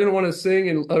TikTok. I didn't want to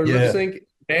sing or lip sync,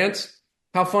 dance.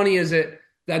 How funny is it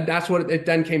that that's what it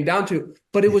then came down to?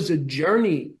 But it was a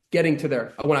journey getting to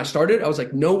there. When I started, I was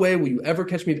like, no way will you ever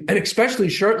catch me. And especially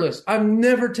shirtless. I've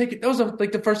never taken, that was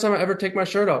like the first time I ever take my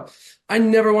shirt off. I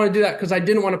never want to do that because I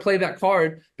didn't want to play that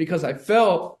card because I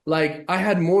felt like I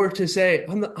had more to say.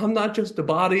 I'm not just a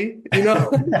body, you know,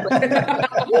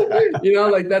 you know,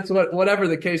 like that's whatever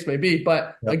the case may be.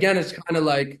 But again, it's kind of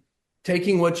like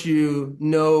taking what you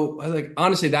know, like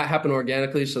honestly, that happened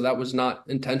organically. So that was not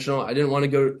intentional. I didn't want to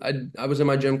go. I was in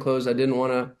my gym clothes. I didn't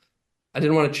want to I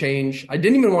didn't want to change. I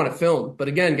didn't even want to film, but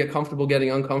again, get comfortable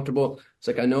getting uncomfortable. It's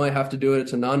like, I know I have to do it.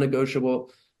 It's a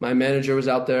non-negotiable. My manager was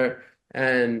out there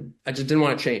and I just didn't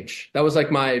want to change. That was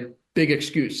like my big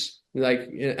excuse. But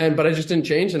I just didn't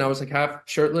change, and I was like half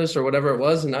shirtless or whatever it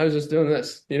was, and I was just doing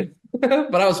this,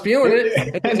 but I was feeling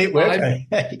it. And it worked.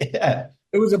 Yeah.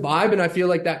 It was a vibe, and I feel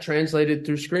like that translated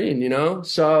through screen.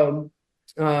 So,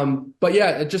 but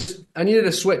yeah, I needed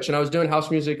a switch, and I was doing house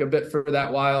music a bit for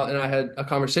that while, and I had a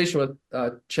conversation with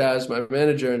Chaz, my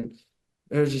manager, and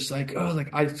it was just like, oh,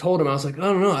 like I told him, I was like, I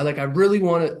don't know, I think I really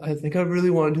want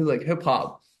to do like hip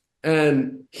hop,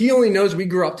 and he only knows we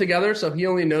grew up together, so he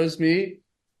only knows me.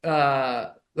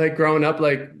 Like growing up,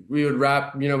 like we would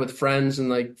rap, with friends and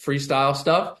like freestyle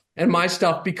stuff. And my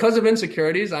stuff, because of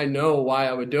insecurities, I know why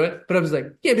I would do it. But I was like,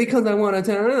 yeah, because I want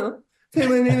to,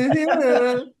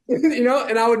 and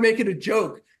I would make it a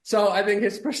joke. So I think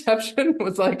his perception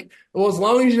was like, well, as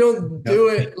long as you don't do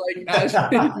it like as you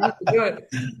do it.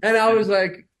 And I was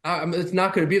like, it's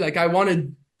not going to be like I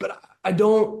wanted, but I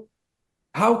don't.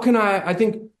 All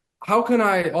the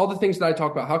things that I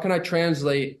talk about, how can I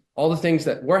translate all the things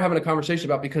that we're having a conversation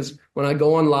about? Because when I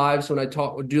go on lives, when I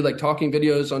do like talking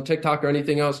videos on TikTok or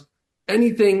anything else,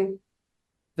 anything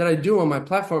that I do on my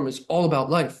platform is all about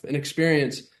life and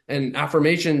experience and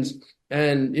affirmations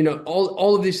and,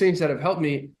 all of these things that have helped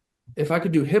me. If I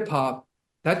could do hip hop,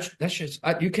 that's just,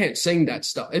 you can't sing that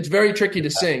stuff. It's very tricky to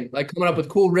sing, like coming up with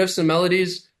cool riffs and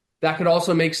melodies that could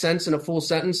also make sense in a full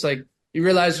sentence. Like you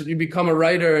realize you become a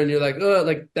writer and you're like, oh,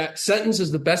 like that sentence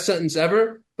is the best sentence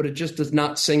ever, but it just does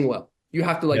not sing well. You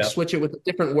have to switch it with a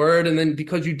different word. And then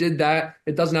because you did that,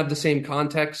 it doesn't have the same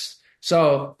context.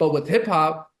 So, but with hip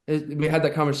hop, we had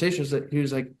that conversation that he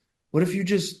was like, what if you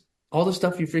just, all the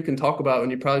stuff you freaking talk about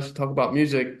and you probably should talk about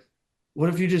music, what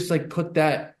if you just like put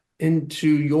that into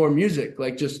your music?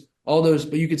 Like just all those,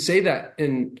 but you could say that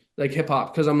in like hip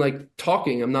hop because I'm like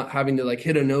talking, I'm not having to like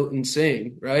hit a note and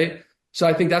sing, right? So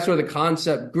I think that's where the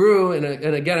concept grew. And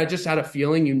again, I just had a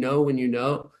feeling, when you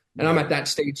know, and I'm at that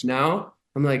stage now.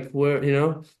 I'm like,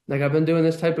 like I've been doing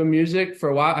this type of music for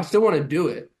a while. I still want to do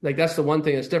it. Like, that's the one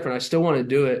thing that's different. I still want to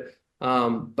do it.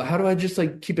 But how do I just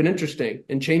like keep it interesting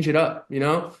and change it up,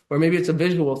 or maybe it's a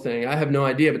visual thing. I have no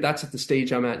idea, but that's at the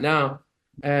stage I'm at now.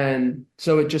 And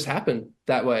so it just happened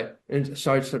that way. And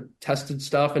so I just tested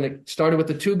stuff, and it started with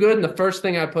the Too Good. And the first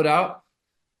thing I put out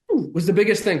was the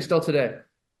biggest thing still today.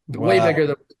 Wow. Way bigger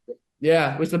than,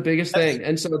 it was the biggest thing.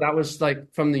 And so that was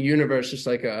like from the universe, just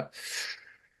like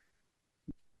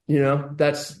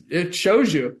it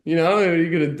shows you,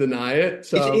 you're going to deny it.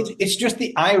 So it's just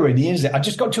the irony, isn't it? I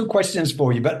just got two questions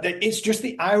for you, but it's just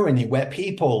the irony where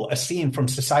people are seeing from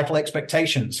societal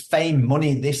expectations, fame,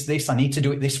 money, this, I need to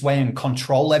do it this way and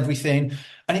control everything.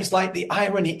 And it's like, the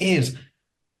irony is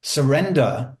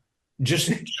surrender.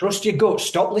 Just trust your gut.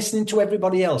 Stop listening to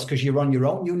everybody else because you're on your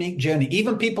own unique journey.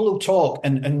 Even people who talk,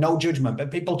 and no judgment,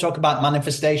 but people talk about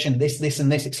manifestation, this,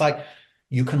 and this. It's like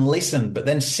you can listen, but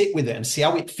then sit with it and see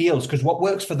how it feels, because what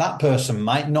works for that person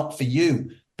might not for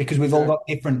you, because we've all got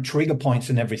different trigger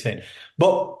points and everything.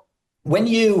 But when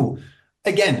you've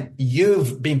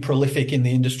been prolific in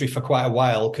the industry for quite a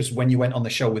while, because when you went on the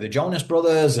show with the Jonas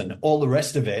Brothers and all the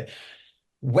rest of it,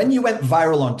 when you went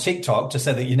viral on TikTok, to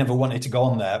say that you never wanted to go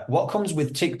on there, what comes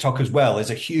with TikTok as well is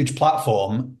a huge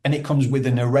platform, and it comes with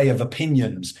an array of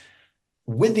opinions.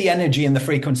 With the energy and the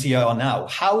frequency you're on now,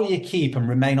 how do you keep and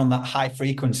remain on that high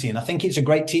frequency? And I think it's a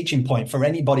great teaching point for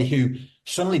anybody who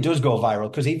suddenly does go viral,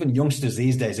 because even youngsters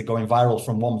these days are going viral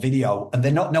from one video and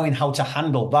they're not knowing how to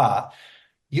handle that.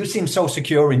 You seem so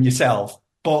secure in yourself,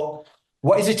 but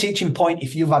what is a teaching point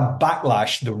if you've had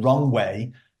backlash the wrong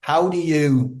way? How do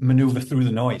you maneuver through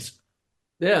the noise?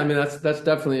 Yeah, I mean, that's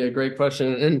definitely a great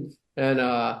question.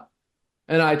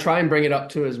 And I try and bring it up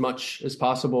to as much as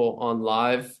possible on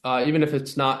live, even if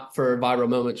it's not for viral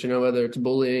moments, whether it's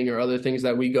bullying or other things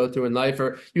that we go through in life,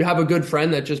 or you have a good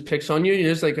friend that just picks on you. You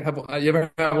just like, you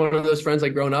ever have one of those friends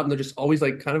like growing up and they're just always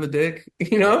like kind of a dick,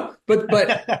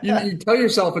 but you tell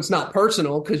yourself it's not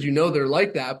personal because they're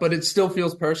like that, but it still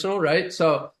feels personal, right?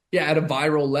 So yeah, at a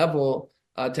viral level,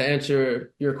 to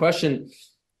answer your question,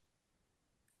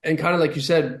 and kind of like you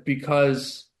said,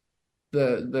 because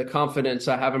the confidence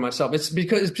I have in myself, it's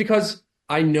because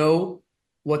I know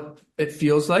what it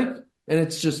feels like, and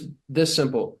it's just this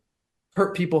simple: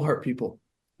 hurt people.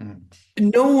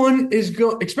 No one is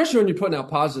going, especially when you're putting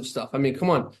out positive stuff. I mean, come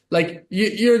on, like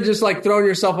you're just like throwing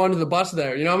yourself under the bus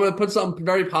there. I'm going to put something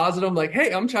very positive, like,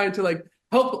 hey, I'm trying to like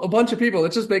help a bunch of people.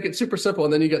 Let's just make it super simple.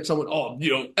 And then you get someone, oh,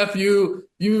 F you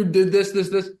did this.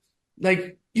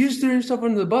 Like, you just threw yourself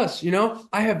under the bus.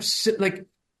 I have like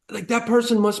like that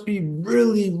person must be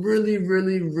really, really,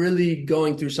 really, really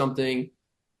going through something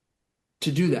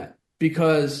to do that,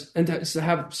 because and to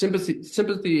have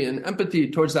sympathy and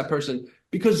empathy towards that person,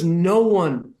 because no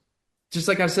one, just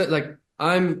like I said, like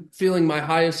I'm feeling my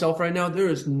highest self right now. There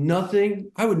is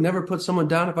nothing, I would never put someone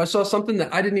down. If I saw something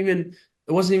that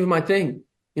it wasn't even my thing,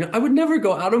 I would never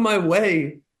go out of my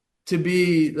way to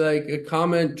be like a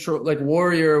like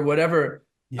warrior or whatever.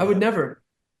 I would never,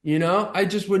 I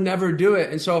just would never do it.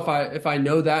 And so if I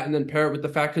know that and then pair it with the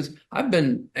fact, because I've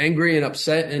been angry and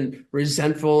upset and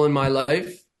resentful in my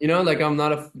life, like I'm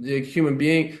not a human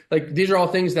being. Like these are all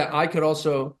things that I could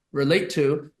also relate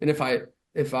to. And if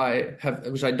I have,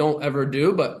 which I don't ever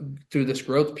do, but through this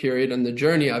growth period and the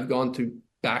journey, I've gone through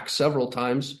back several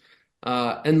times,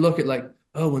 and look at like,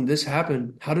 oh, when this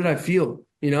happened, how did I feel?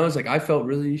 It's like I felt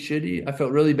really shitty. I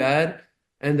felt really bad.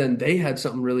 And then they had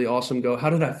something really awesome go,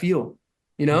 how did I feel?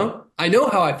 I know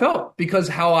how I felt because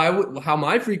how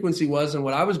my frequency was and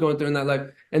what I was going through in that life.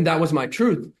 And that was my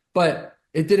truth. But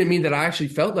it didn't mean that I actually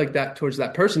felt like that towards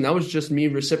that person. That was just me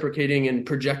reciprocating and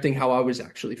projecting how I was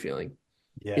actually feeling,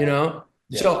 Yeah.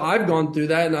 So I've gone through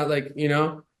that, and I like,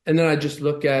 and then I just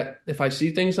look at, if I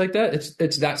see things like that,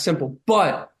 it's that simple.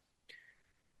 But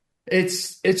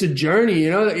it's a journey,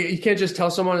 you can't just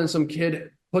tell someone and some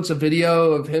kid puts a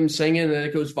video of him singing and then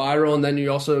it goes viral, and then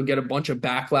you also get a bunch of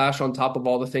backlash on top of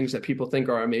all the things that people think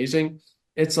are amazing.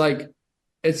 It's like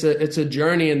it's a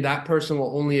journey, and that person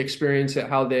will only experience it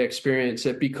how they experience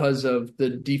it because of the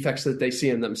defects that they see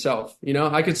in themselves.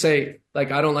 I could say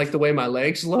like, I don't like the way my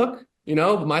legs look,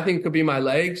 but my thing could be my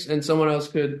legs, and someone else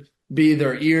could be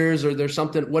their ears or there's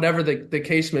something, whatever the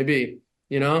case may be,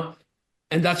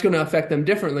 and that's going to affect them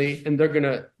differently, and they're going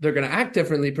to act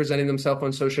differently presenting themselves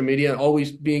on social media, and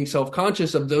always being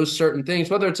self-conscious of those certain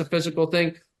things, whether it's a physical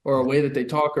thing or a way that they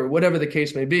talk or whatever the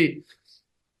case may be.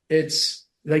 It's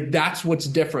like, that's what's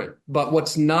different. But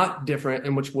what's not different,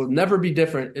 and which will never be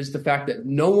different, is the fact that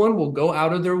no one will go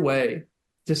out of their way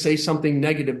to say something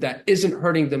negative that isn't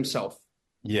hurting themselves.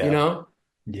 Yeah.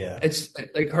 It's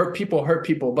like hurt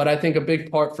people. But I think a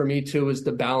big part for me too is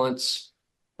the balance.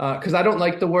 Because I don't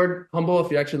like the word humble.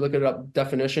 If you actually look it up,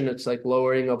 definition, it's like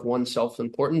lowering of one's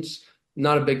self-importance.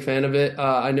 Not a big fan of it.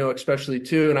 I know especially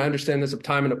too, and I understand there's a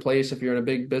time and a place if you're in a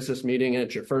big business meeting and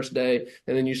it's your first day,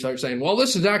 and then you start saying, well,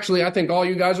 this is actually, I think all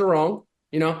you guys are wrong,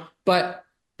 but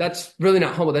that's really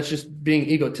not humble. That's just being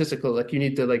egotistical. Like you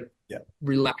need to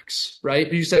relax,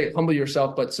 right? You say humble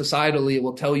yourself, but societally it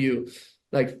will tell you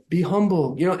like, be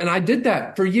humble, and I did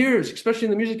that for years, especially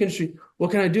in the music industry. What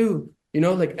can I do?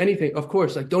 Like anything, of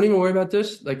course, like, don't even worry about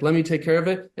this. Like, let me take care of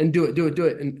it and do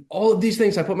it. And all of these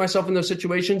things, I put myself in those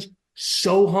situations,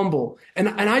 so humble. And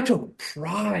I took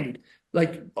pride.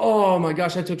 Like, oh my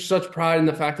gosh, I took such pride in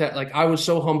the fact that like, I was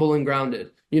so humble and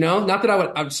grounded, not that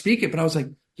I would speak it, but I was like,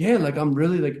 yeah, like, I'm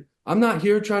really like, I'm not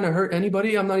here trying to hurt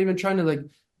anybody. I'm not even trying to like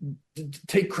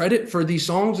take credit for these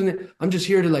songs. And I'm just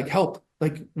here to like help,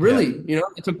 like really,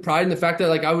 I took pride in the fact that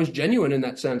like, I was genuine in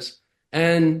that sense.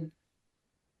 And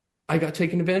I got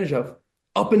taken advantage of,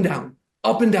 up and down,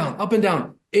 up and down, up and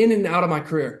down, in and out of my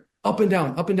career, up and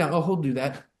down, up and down. Oh, he'll do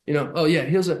that. Oh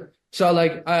yeah, so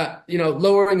like,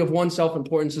 lowering of one's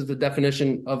self-importance is the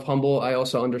definition of humble. I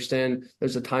also understand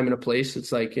there's a time and a place.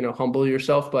 It's like, humble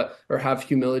yourself, or have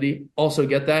humility. Also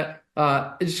get that.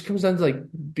 It just comes down to like,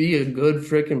 be a good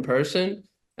freaking person.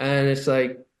 And it's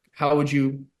like, how would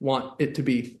you want it to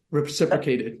be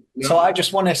reciprocated? So I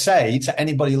just want to say to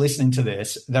anybody listening to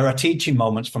this, there are teaching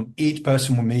moments from each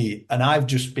person we meet, and I've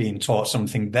just been taught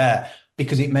something there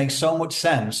because it makes so much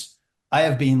sense. I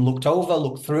have been looked over,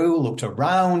 looked through, looked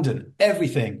around and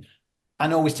everything,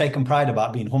 and always taken pride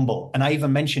about being humble. And I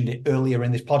even mentioned it earlier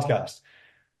in this podcast.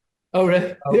 Oh,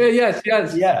 really? Yes.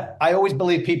 Yeah. I always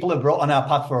believe people are brought on our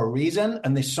path for a reason,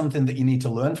 and there's something that you need to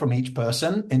learn from each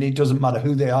person, and it doesn't matter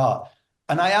who they are.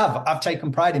 And I've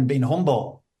taken pride in being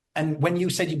humble. And when you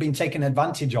said you've been taken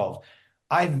advantage of,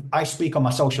 I speak on my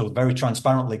socials very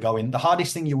transparently going, the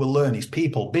hardest thing you will learn is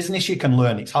people. Business you can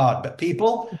learn, it's hard, but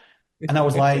people. And I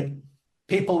was like,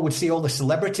 people would see all the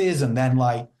celebrities and then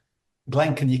like,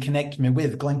 Glenn, can you connect me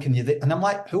with? Glenn, can you? And I'm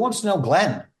like, who wants to know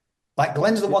Glenn? Like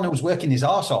Glenn's the one who was working his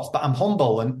arse off, but I'm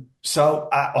humble. And so,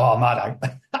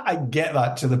 I get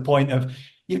that to the point of,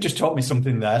 you've just taught me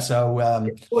something there. So,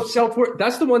 well, self-worth,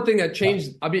 that's the one thing that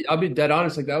changed. I'll be dead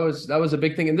honest. Like that was a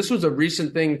big thing. And this was a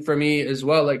recent thing for me as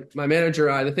well. Like my manager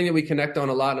and I, the thing that we connect on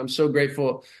a lot, and I'm so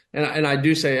grateful. And I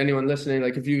do say, anyone listening,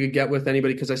 like if you could get with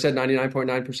anybody, because I said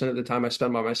 99.9% of the time I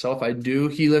spend by myself, I do.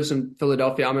 He lives in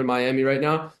Philadelphia. I'm in Miami right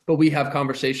now, but we have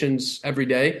conversations every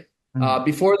day.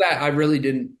 Before that, I really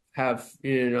didn't have,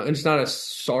 it's not a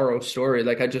sorrow story.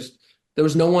 Like There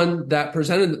was no one that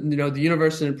presented, the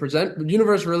universe and present. The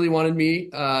universe really wanted me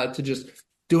to just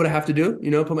do what I have to do,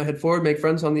 put my head forward, make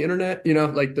friends on the internet,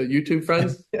 like the YouTube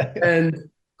friends, and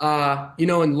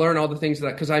and learn all the things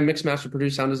because I mix, master,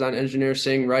 produce, sound design, engineer,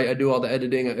 sing, write. I do all the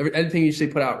editing, anything you see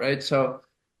put out, right? So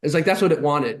it's like that's what it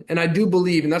wanted, and I do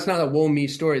believe, and that's not a woe me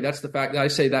story. That's the fact that I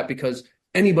say that because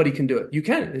anybody can do it. You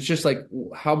can. It's just like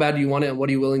how bad do you want it, and what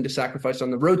are you willing to sacrifice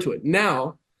on the road to it?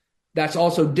 Now, that's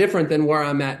also different than where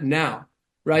I'm at now,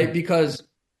 right? Because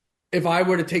if I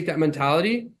were to take that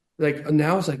mentality, like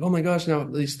now it's like, oh my gosh, now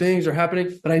these things are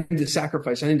happening, but I need to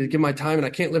sacrifice. I need to give my time, and I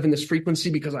can't live in this frequency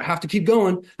because I have to keep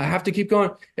going. I have to keep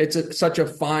going. It's such a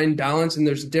fine balance, and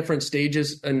there's different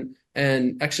stages and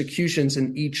executions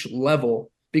in each level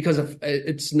because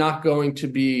it's not going to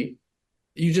be,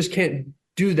 you just can't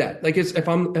do that. Like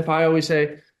if I always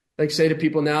say to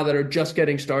people now that are just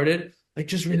getting started, like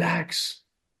just relax.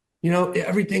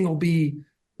 Everything will be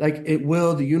like it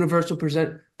will, the universe will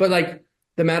present. But like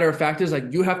the matter of fact is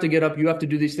like you have to get up, you have to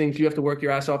do these things, you have to work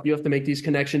your ass off, you have to make these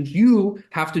connections, you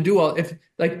have to do if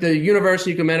like the universe,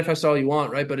 you can manifest all you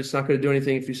want, right? But it's not going to do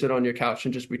anything if you sit on your couch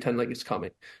and just pretend like it's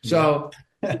coming. So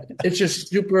it's just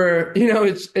super,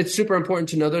 it's super important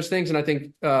to know those things. And I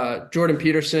think Jordan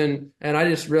Peterson, and I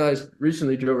just realized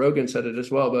recently Joe Rogan said it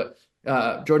as well,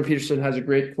 but Jordan Peterson has a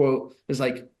great quote, is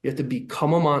like, you have to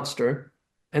become a monster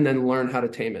and then learn how to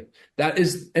tame it.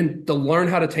 And the learn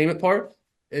how to tame it part,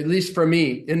 at least for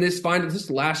me, in this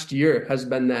last year has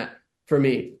been that for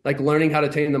me, like learning how to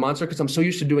tame the monster, because I'm so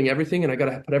used to doing everything and I got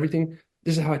to put everything.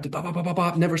 This is how I do, bop, bop, bop, bop,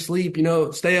 bop, never sleep,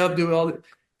 stay up, do all that.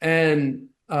 And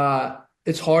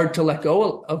it's hard to let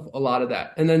go of a lot of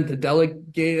that. And then the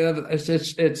delegate,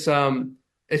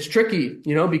 it's tricky,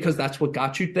 because that's what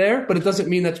got you there, but it doesn't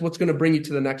mean that's what's going to bring you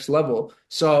to the next level.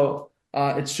 So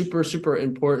it's super, super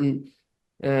important.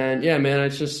 And yeah, man,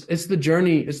 it's the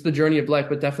journey of life.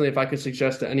 But definitely if I could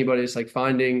suggest to anybody, it's like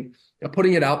putting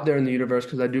it out there in the universe,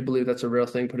 because I do believe that's a real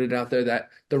thing. Put it out there that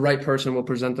the right person will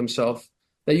present themselves,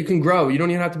 that you can grow. You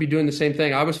don't even have to be doing the same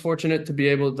thing. I was fortunate to be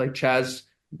able to, like Chaz,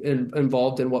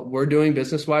 involved in what we're doing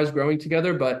business-wise, growing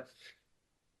together. But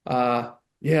yeah,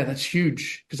 that's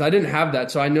huge, because I didn't have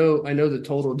that. So I know the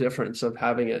total difference of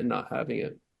having it and not having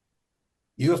it.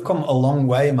 You have come a long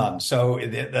way, man. So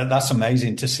that's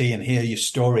amazing to see and hear your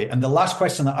story. And the last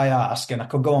question that I ask, and I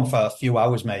could go on for a few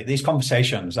hours, mate, these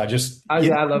conversations, I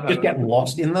love just get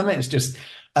lost in them. It's just,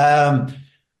 I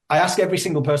ask every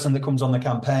single person that comes on the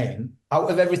campaign, out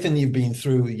of everything you've been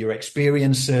through, your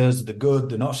experiences, the good,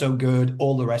 the not so good,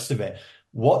 all the rest of it,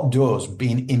 what does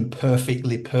being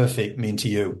imperfectly perfect mean to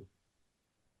you?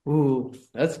 Ooh,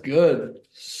 that's good.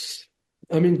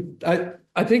 I mean,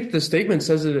 I think the statement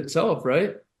says it itself,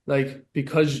 right? Like,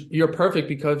 because you're perfect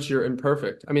because you're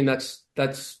imperfect. I mean, that's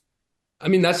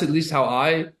at least how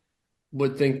I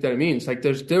would think that it means. Like,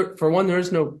 for one, there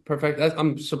is no perfect.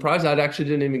 I'm surprised I actually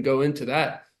didn't even go into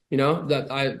that,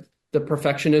 the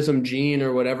perfectionism gene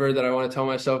or whatever that I want to tell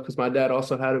myself, because my dad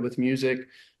also had it with music.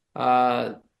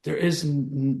 There is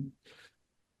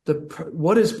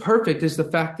what is perfect is the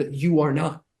fact that you are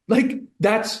not. Like,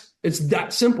 it's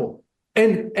that simple.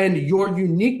 And your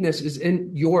uniqueness is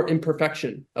in your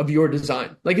imperfection of your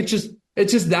design. Like, it's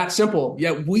just that simple.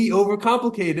 Yet we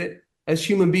overcomplicate it as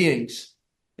human beings.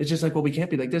 It's just like, well, we can't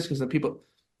be like this because the people,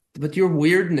 but your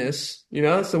weirdness,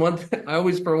 it's the one thing I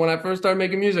always, when I first started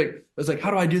making music, I was like, how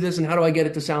do I do this? And how do I get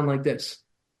it to sound like this?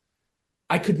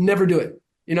 I could never do it.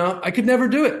 I could never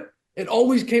do it. It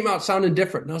always came out sounding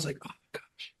different. And I was like, oh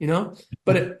gosh,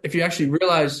 but if you actually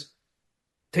realize,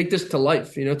 take this to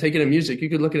life, take it in music. You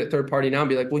could look at it third party now and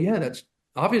be like, well, yeah, that's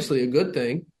obviously a good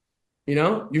thing.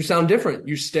 You sound different.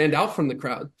 You stand out from the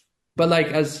crowd. But like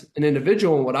as an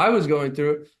individual and what I was going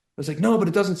through, I was like, no, but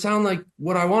it doesn't sound like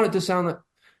what I want it to sound like.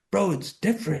 Bro, it's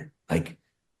different. Like,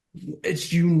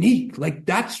 it's unique. Like,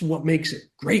 that's what makes it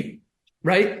great.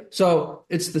 Right. So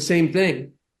it's the same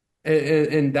thing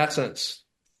in that sense.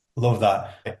 Love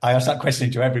that. I ask that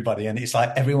question to everybody, and it's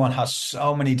like everyone has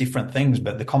so many different things,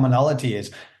 but the commonality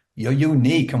is you're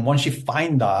unique. And once you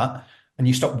find that and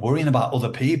you stop worrying about other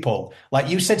people, like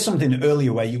you said something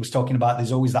earlier where you was talking about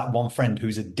there's always that one friend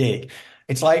who's a dick.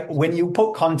 It's like when you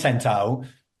put content out,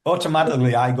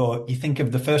 automatically you think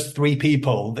of the first three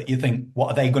people that you think,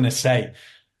 what are they going to say?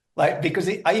 Like, because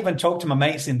I even talk to my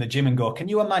mates in the gym and go, can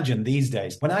you imagine these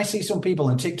days? When I see some people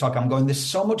on TikTok, I'm going, there's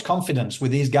so much confidence with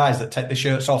these guys that take the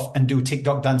shirts off and do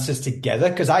TikTok dances together.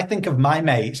 Because I think of my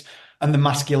mates and the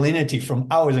masculinity from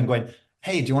ours and going,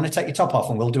 hey, do you want to take your top off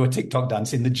and we'll do a TikTok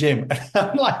dance in the gym? And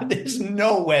I'm like, there's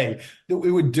no way that we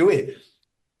would do it.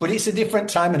 But it's a different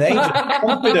time and age of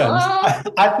confidence.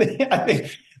 I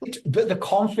think But the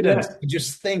confidence, Yeah. I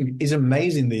just think, is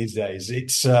amazing these days.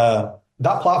 It's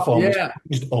that platform has Yeah.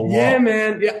 changed a Yeah, lot.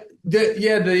 man. Yeah.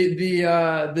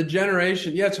 The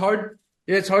generation. Yeah, it's hard.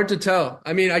 Yeah, it's hard to tell.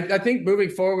 I mean, I think moving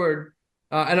forward,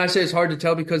 and I say it's hard to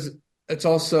tell because it's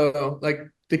also like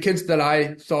the kids that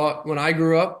I thought when I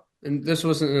grew up, and this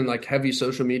wasn't in like heavy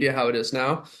social media how it is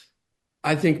now.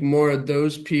 I think more of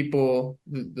those people,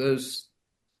 those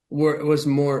were was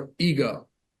more ego.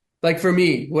 Like for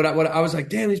me, what I was like,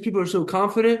 damn, these people are so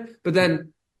confident, but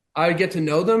then I get to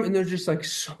know them and they're just like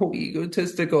so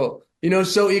egotistical,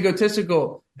 so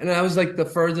egotistical. And I was like the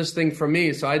furthest thing from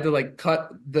me. So I had to like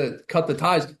cut the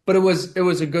ties. But it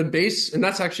was a good base. And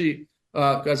that's actually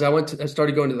as I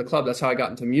started going to the club, that's how I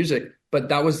got into music. But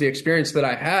that was the experience that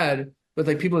I had with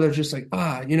like people that are just like,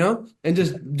 and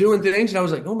just doing things. And I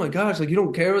was like, oh my gosh, like you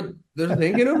don't care what they're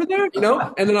thinking over there.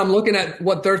 And then I'm looking at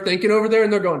what they're thinking over there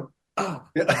and they're going, ah,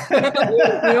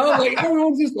 like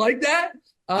everyone's just like that.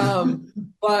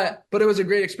 But it was a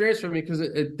great experience for me because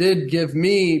it did give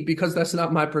me, because that's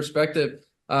not my perspective,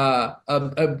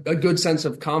 a good sense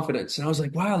of confidence. And I was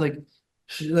like, wow, like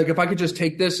if I could just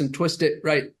take this and twist it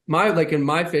right, like in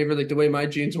my favor, like the way my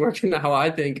genes work and how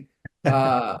I think,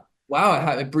 wow,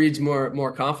 it breeds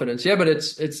more confidence. Yeah, but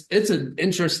it's an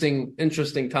interesting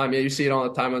time. Yeah, you see it all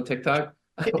the time on TikTok.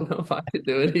 I don't know if I could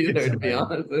do it either, to be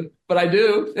honest, but I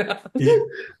do. Yeah.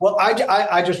 Well,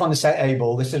 I just want to say,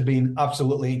 Abel, this has been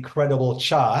absolutely incredible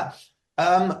chat.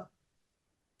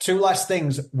 Two last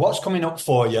things. What's coming up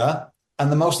for you?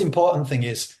 And the most important thing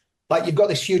is, like, you've got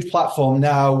this huge platform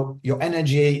now, your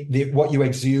energy, what you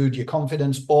exude, your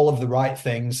confidence, all of the right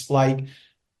things. Like,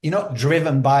 you're not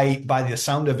driven by the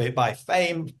sound of it, by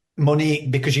fame, money,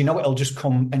 because you know it'll just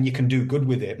come and you can do good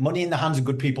with it. Money in the hands of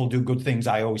good people do good things.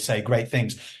 I always say great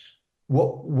things.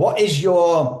 What is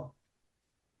your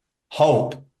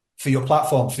hope for your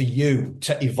platform, for you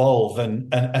to evolve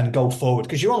and go forward?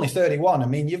 Because you're only 31. I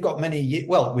mean, you've got many,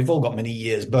 well, we've all got many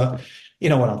years, but you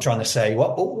know what I'm trying to say.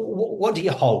 What do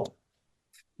you hope?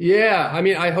 Yeah, I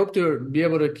mean, I hope to be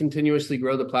able to continuously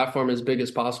grow the platform as big as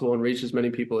possible and reach as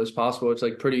many people as possible. It's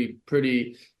like pretty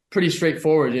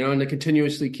straightforward, and to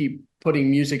continuously keep putting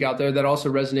music out there that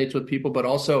also resonates with people, but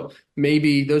also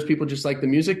maybe those people just like the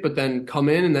music, but then come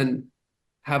in and then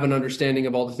have an understanding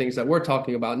of all the things that we're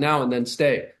talking about now and then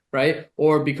stay, right?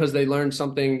 Or because they learned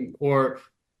something or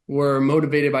were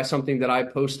motivated by something that I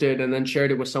posted and then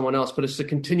shared it with someone else. But it's to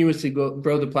continuously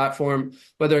grow the platform,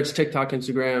 whether it's TikTok,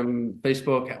 Instagram,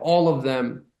 Facebook, all of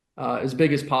them as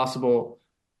big as possible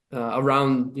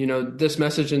around, this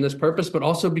message and this purpose, but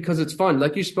also because it's fun.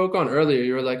 Like you spoke on earlier,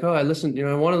 you were like, oh, I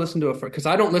want to listen to because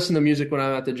I don't listen to music when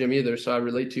I'm at the gym either. So I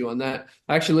relate to you on that.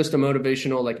 I actually listen to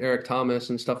motivational, like Eric Thomas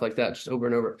and stuff like that, just over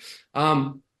and over.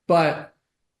 But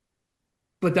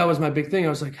that was my big thing. I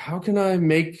was like, how can I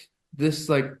make this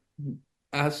like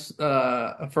as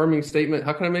affirming statement?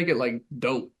 How can I make it like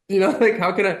dope? Like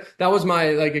how can I? That was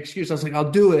my like excuse. I was like,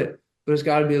 I'll do it, but it's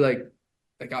got to be like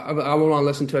I want to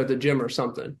listen to it at the gym or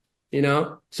something.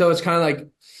 So it's kind of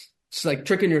like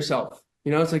tricking yourself.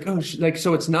 It's like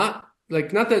so it's not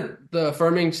that the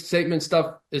affirming statement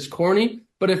stuff is corny,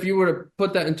 but if you were to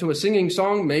put that into a singing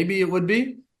song, maybe it would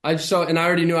be. And I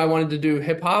already knew I wanted to do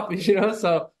hip hop.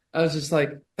 So I was just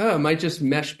like, oh, it might just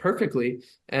mesh perfectly.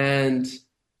 And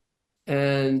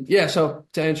yeah, so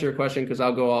to answer your question, because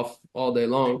I'll go off all day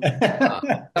long,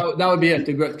 that would be it.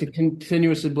 To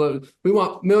continuously blow.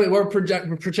 We're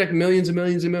project millions and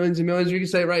millions and millions and millions. We can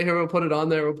say it right here. We'll put it on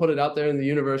there. We'll put it out there in the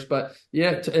universe. But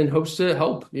yeah, in hopes to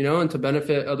help, and to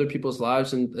benefit other people's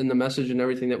lives and the message and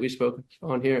everything that we spoke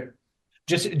on here.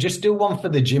 Just do one for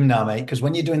the gym now, mate. Because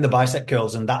when you're doing the bicep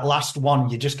curls and that last one,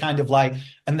 you just kind of like,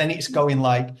 and then it's going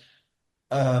like,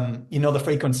 the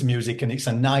frequency music, and it's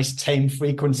a nice tame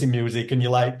frequency music, and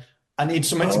you're like, I need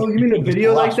something. Oh, you mean a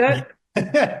video like that?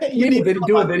 You mean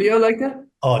do a video like that?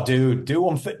 Oh, dude, do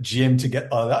one for gym to get.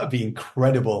 Oh, that would be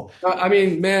incredible. I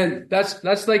mean, man, that's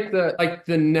like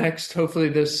the next. Hopefully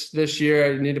this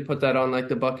year, I need to put that on like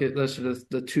the bucket list or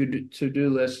the to-do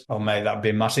list. Oh, mate, that'd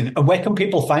be massive. And where can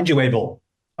people find you, Abel?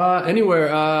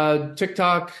 Anywhere.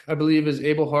 TikTok, I believe, is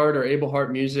Abelhart or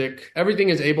Abelhart Music. Everything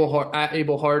is Abelhart at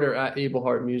Abelhart or at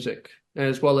Abelhart Music,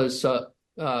 as well as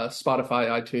Spotify,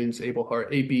 iTunes,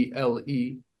 Abelhart,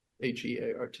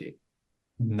 ABLEHEART.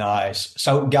 Nice.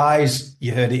 So, guys,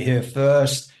 you heard it here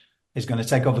first. He's going to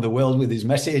take over the world with his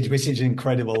message, which is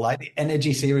incredible. Like the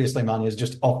energy, seriously, man, is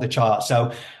just off the chart.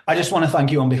 So I just want to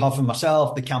thank you on behalf of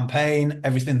myself, the campaign,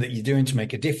 everything that you're doing to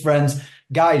make a difference.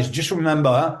 Guys, just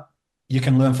remember, you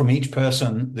can learn from each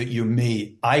person that you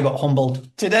meet. I got humbled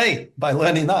today by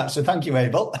learning that. So thank you,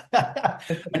 Abel.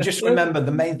 And just remember,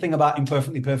 the main thing about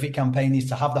Imperfectly Perfect campaign is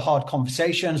to have the hard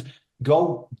conversations.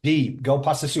 Go deep, go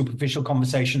past the superficial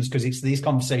conversations, because it's these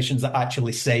conversations that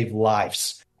actually save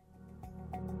lives.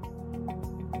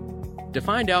 To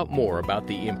find out more about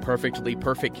the Imperfectly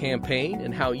Perfect campaign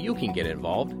and how you can get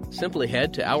involved, simply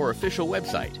head to our official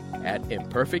website at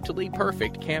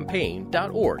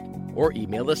imperfectlyperfectcampaign.org or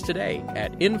email us today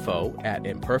at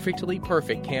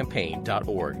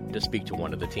info@imperfectlyperfectcampaign.org to speak to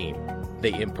one of the team.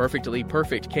 The Imperfectly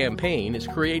Perfect campaign is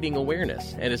creating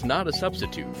awareness and is not a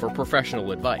substitute for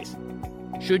professional advice.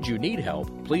 Should you need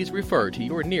help, please refer to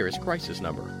your nearest crisis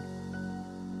number.